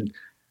listed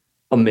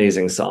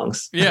amazing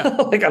songs. Yeah.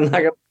 Like I'm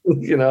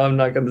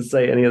not gonna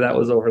say any of that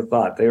was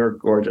overthought. They were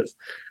gorgeous.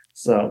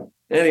 So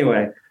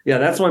anyway, yeah,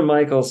 that's one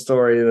Michael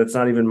story that's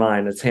not even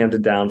mine. It's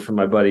handed down from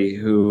my buddy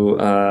who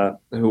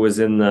was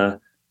in the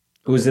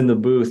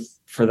booth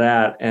for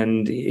that,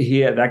 and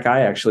that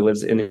guy actually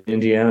lives in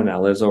Indiana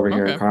now. Lives over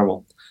here in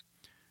Carmel.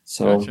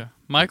 So. Gotcha.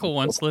 Michael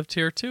once lived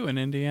here too in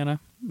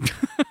Indiana.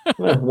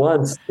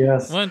 Once,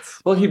 yes.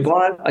 Once. Well,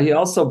 he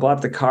also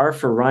bought the car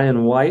for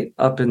Ryan White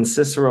up in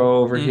Cicero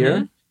over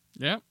here.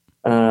 Yeah.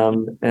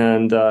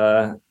 And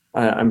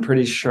I'm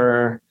pretty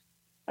sure.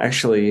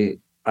 Actually,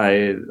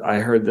 I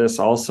heard this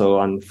also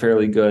on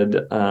fairly good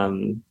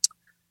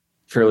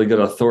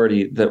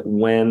authority that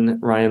when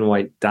Ryan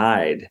White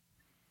died,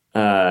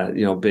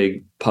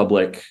 big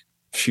public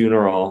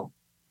funeral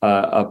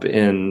up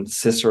in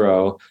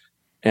Cicero.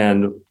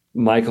 And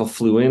Michael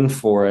flew in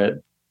for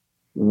it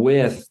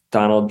with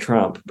Donald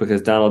Trump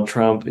because Donald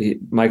Trump,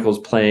 Michael's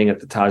playing at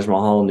the Taj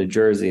Mahal in New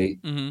Jersey,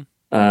 and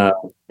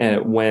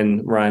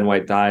when Ryan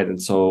White died, and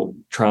so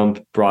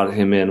Trump brought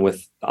him in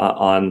with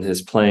on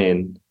his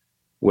plane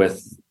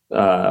with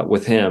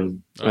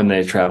him, and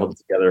they traveled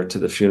together to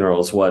the funeral.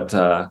 Is what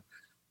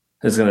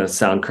is going to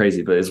sound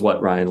crazy, but is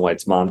what Ryan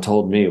White's mom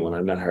told me when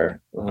I met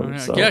her.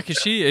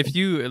 Because if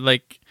you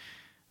like.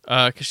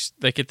 Cause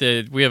like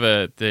we have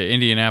the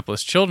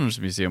Indianapolis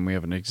Children's Museum, we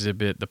have an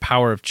exhibit, The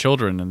Power of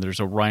Children, and there's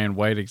a Ryan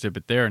White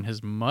exhibit there, and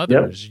his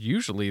mother is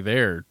usually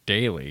there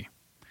daily.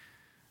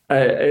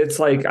 It's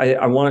like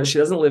she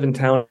doesn't live in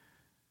town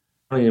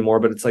anymore,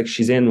 but it's like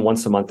she's in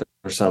once a month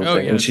or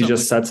something, and she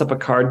just sets up a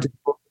card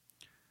table.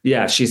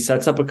 Yeah, she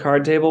sets up a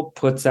card table,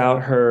 puts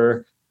out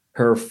her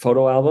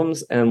photo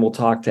albums, and will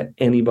talk to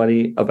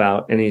anybody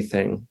about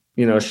anything.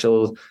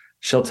 She'll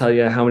she'll tell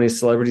you how many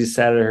celebrities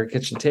sat at her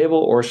kitchen table,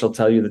 or she'll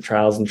tell you the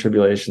trials and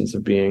tribulations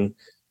of being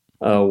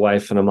a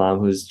wife and a mom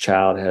whose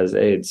child has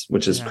AIDS,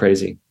 which is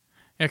crazy.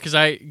 Yeah,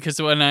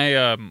 because when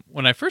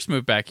I first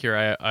moved back here,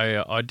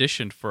 I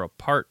auditioned for a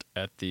part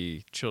at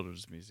the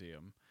Children's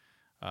Museum.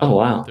 Oh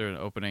wow! They're an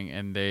opening,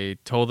 and they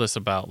told us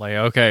about like,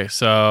 okay,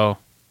 so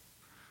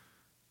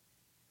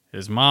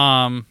his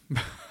mom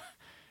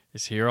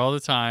is here all the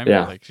time.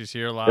 Yeah, like she's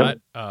here a lot.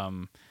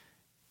 Yep.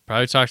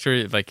 Probably talk to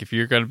her like if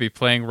you're going to be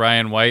playing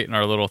Ryan White in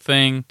our little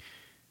thing,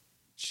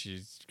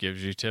 she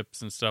gives you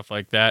tips and stuff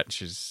like that.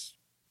 She's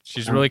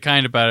really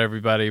kind about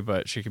everybody,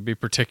 but she can be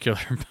particular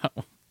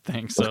about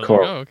things. So of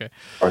course. Like, oh, okay.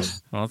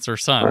 Well, it's her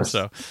son,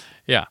 so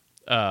yeah.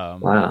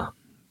 Wow.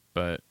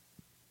 But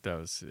that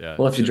was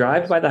Well, if you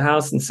drive by the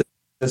house in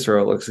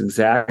Cicero, it looks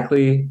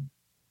exactly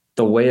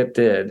the way it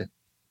did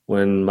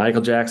when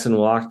Michael Jackson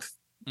walked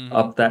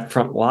up that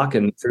front walk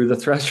and through the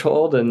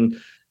threshold, and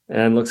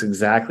looks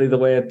exactly the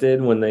way it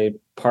did when they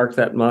parked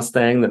that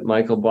Mustang that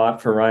Michael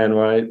bought for Ryan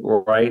White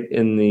right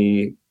on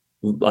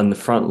the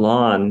front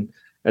lawn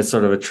as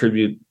sort of a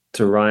tribute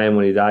to Ryan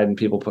when he died, and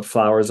people put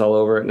flowers all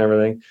over it and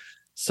everything.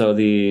 So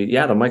the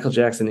Michael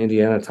Jackson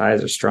Indiana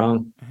ties are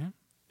strong. Mm-hmm.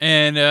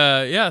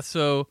 And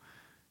so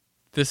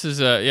this is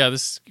this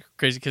is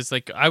crazy because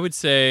like I would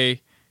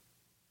say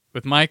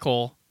with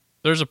Michael,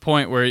 there's a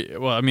point where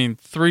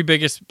three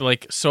biggest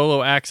like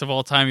solo acts of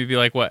all time, you'd be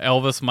like what,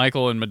 Elvis,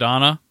 Michael, and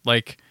Madonna.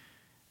 Like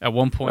at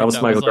one point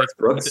Elvis, Michael, Garth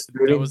Brooks.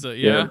 That was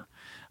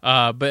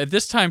but at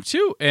this time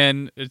too,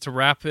 and to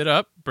wrap it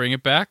up, bring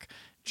it back,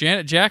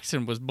 Janet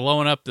Jackson was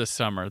blowing up this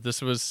summer.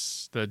 This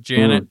was the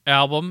Janet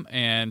album,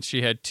 and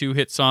she had 2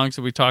 hit songs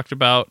that we talked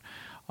about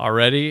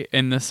already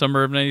in the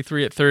summer of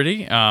 '93 at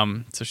 30.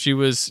 So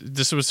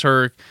this was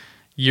her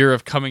year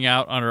of coming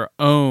out on her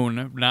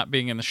own, not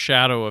being in the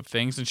shadow of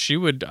things, and she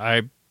would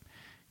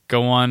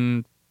go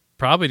on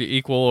probably to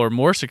equal or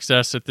more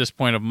success at this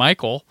point of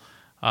Michael.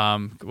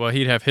 Well,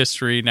 he'd have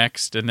History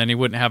next, and then he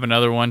wouldn't have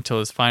another one till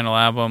his final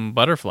album,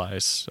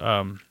 Butterflies,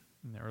 in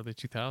the early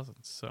 2000s.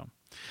 So,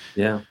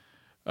 yeah.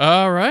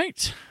 All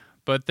right,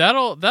 but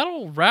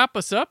that'll wrap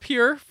us up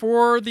here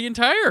for the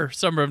entire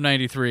summer of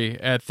 '93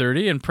 at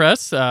 30. And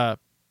Press,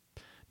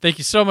 thank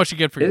you so much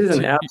again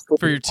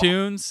for your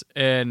tunes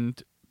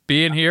and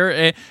being here.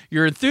 And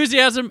your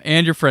enthusiasm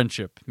and your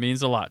friendship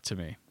means a lot to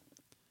me.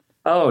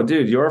 Oh,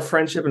 dude, your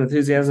friendship and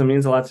enthusiasm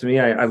means a lot to me.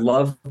 I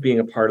love being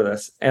a part of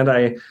this, and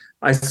I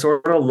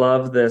sort of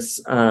love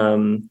this,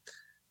 thing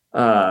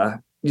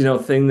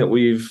that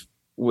we've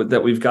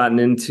gotten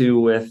into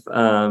with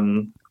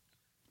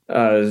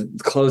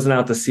closing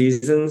out the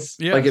seasons.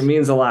 Yes. Like it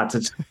means a lot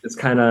to. It's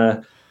kind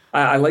of.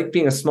 I like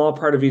being a small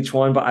part of each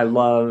one, but I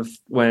love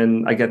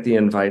when I get the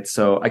invite.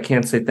 So I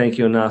can't say thank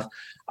you enough.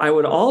 I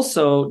would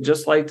also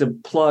just like to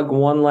plug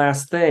one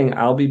last thing.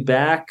 I'll be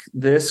back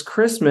this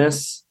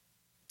Christmas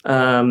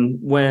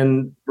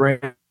when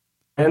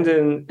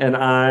Brandon and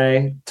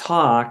I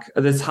talk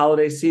this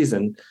holiday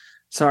season.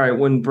 Sorry,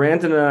 when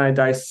Brandon and I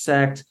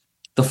dissect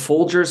the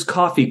Folgers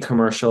coffee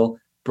commercial,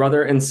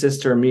 Brother and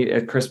Sister Meet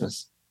at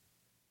Christmas.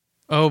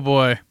 Oh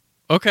boy.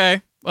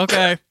 Okay.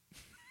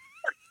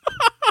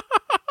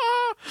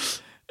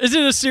 Is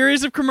it a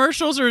series of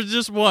commercials or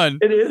just one?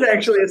 It is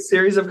actually a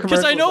series of commercials.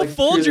 Because I know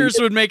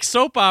Folgers would make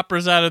soap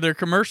operas out of their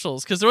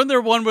commercials. Because when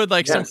there one with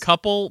some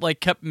couple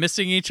like kept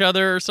missing each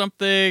other or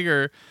something,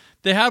 or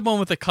they had one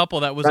with a couple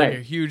that was like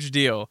a huge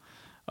deal.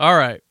 All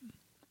right.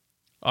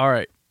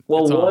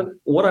 Well,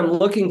 what I'm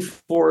looking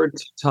forward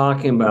to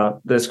talking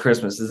about this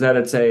Christmas is that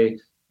it's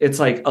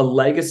like a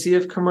legacy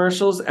of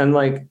commercials, and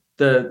like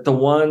the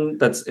one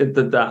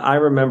that I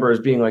remember as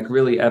being like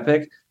really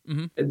epic.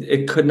 Mm-hmm.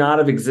 It could not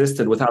have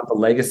existed without the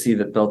legacy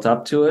that built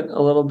up to it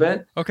a little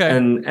bit. Okay,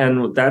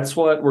 and that's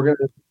what we're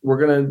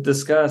gonna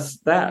discuss.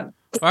 That.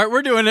 All right,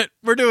 we're doing it.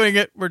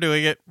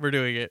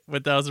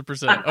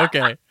 1,000%.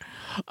 Okay.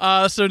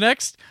 So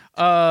next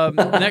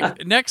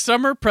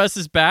summer, Press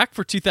is back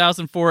for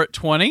 2004 at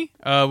 20.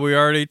 We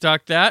already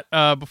talked that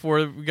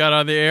before we got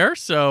on the air.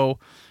 So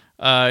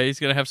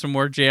he's gonna have some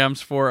more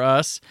jams for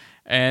us.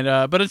 And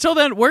but until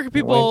then, where can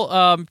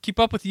people keep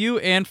up with you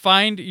and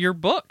find your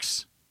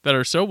books that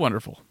are so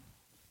wonderful?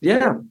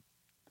 Yeah.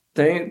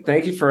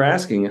 Thank you for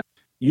asking.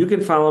 You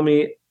can follow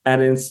me on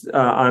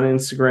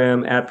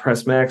Instagram at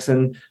Press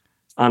Maxson.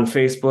 On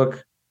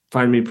Facebook,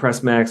 find me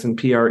Press Maxson,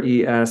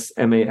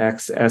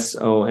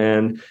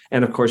 PRESMAXSON.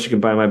 And of course, you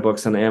can buy my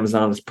books on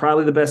Amazon. It's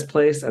probably the best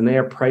place, and they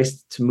are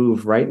priced to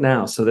move right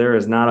now. So there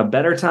is not a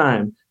better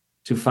time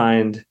to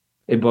find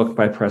a book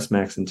by Press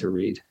Maxson to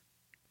read.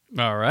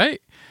 All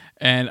right.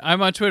 And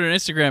I'm on Twitter and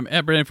Instagram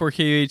at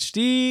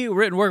Brandon4KUHD,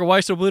 written work at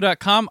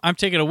WhySoBlue.com. I'm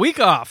taking a week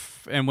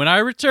off, and when I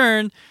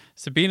return,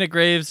 Sabina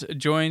Graves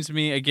joins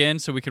me again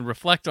so we can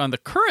reflect on the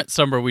current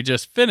summer we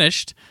just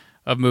finished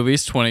of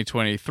movies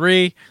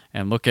 2023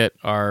 and look at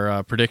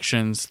our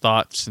predictions,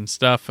 thoughts, and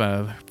stuff,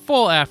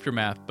 full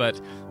aftermath. But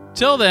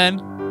till then,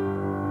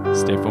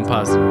 stay phone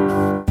positive.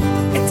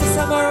 It's the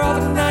summer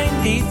of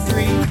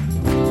 '93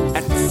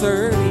 at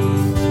 30.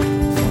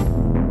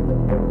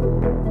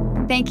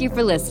 Thank you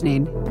for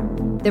listening.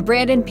 The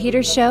Brandon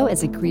Peters Show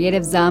is a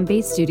Creative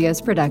Zombie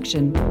Studios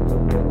production.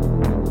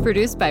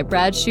 Produced by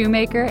Brad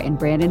Shoemaker and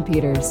Brandon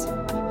Peters.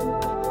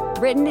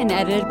 Written and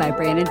edited by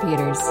Brandon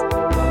Peters.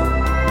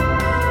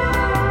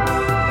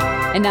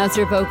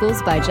 Announcer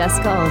vocals by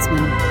Jessica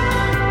Alsman.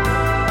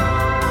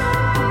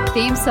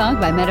 Theme song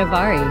by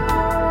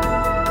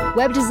Metavari.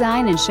 Web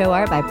design and show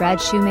art by Brad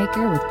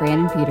Shoemaker with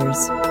Brandon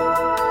Peters.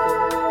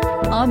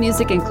 All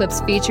music and clips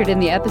featured in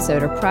the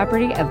episode are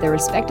property of their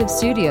respective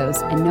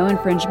studios, and no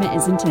infringement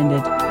is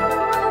intended.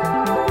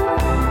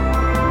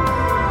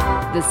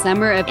 The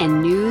Summer of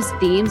and News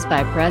themes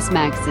by Press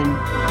Maxson.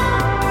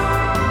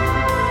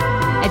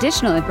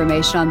 Additional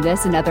information on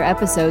this and other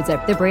episodes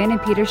at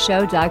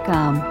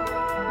thebrandonpetershow.com.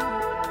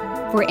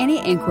 For any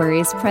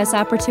inquiries, press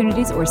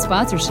opportunities, or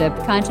sponsorship,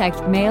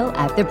 contact mail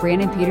at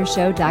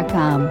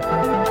thebrandonpetershow.com.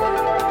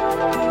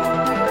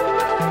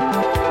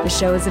 The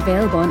show is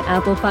available on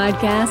Apple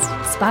Podcasts,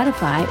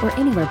 Spotify, or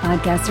anywhere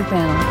podcasts are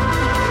found.